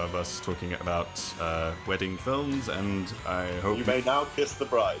episode of us talking about wedding films, and I hope You may now kiss the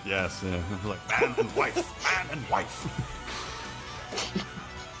bride. Yes, yeah. Like man and wife, man and wife.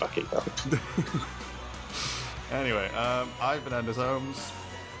 Fucking hell. Anyway, I've been Anders Holmes.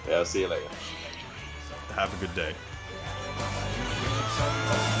 Yeah, I'll see you later. Have a good day.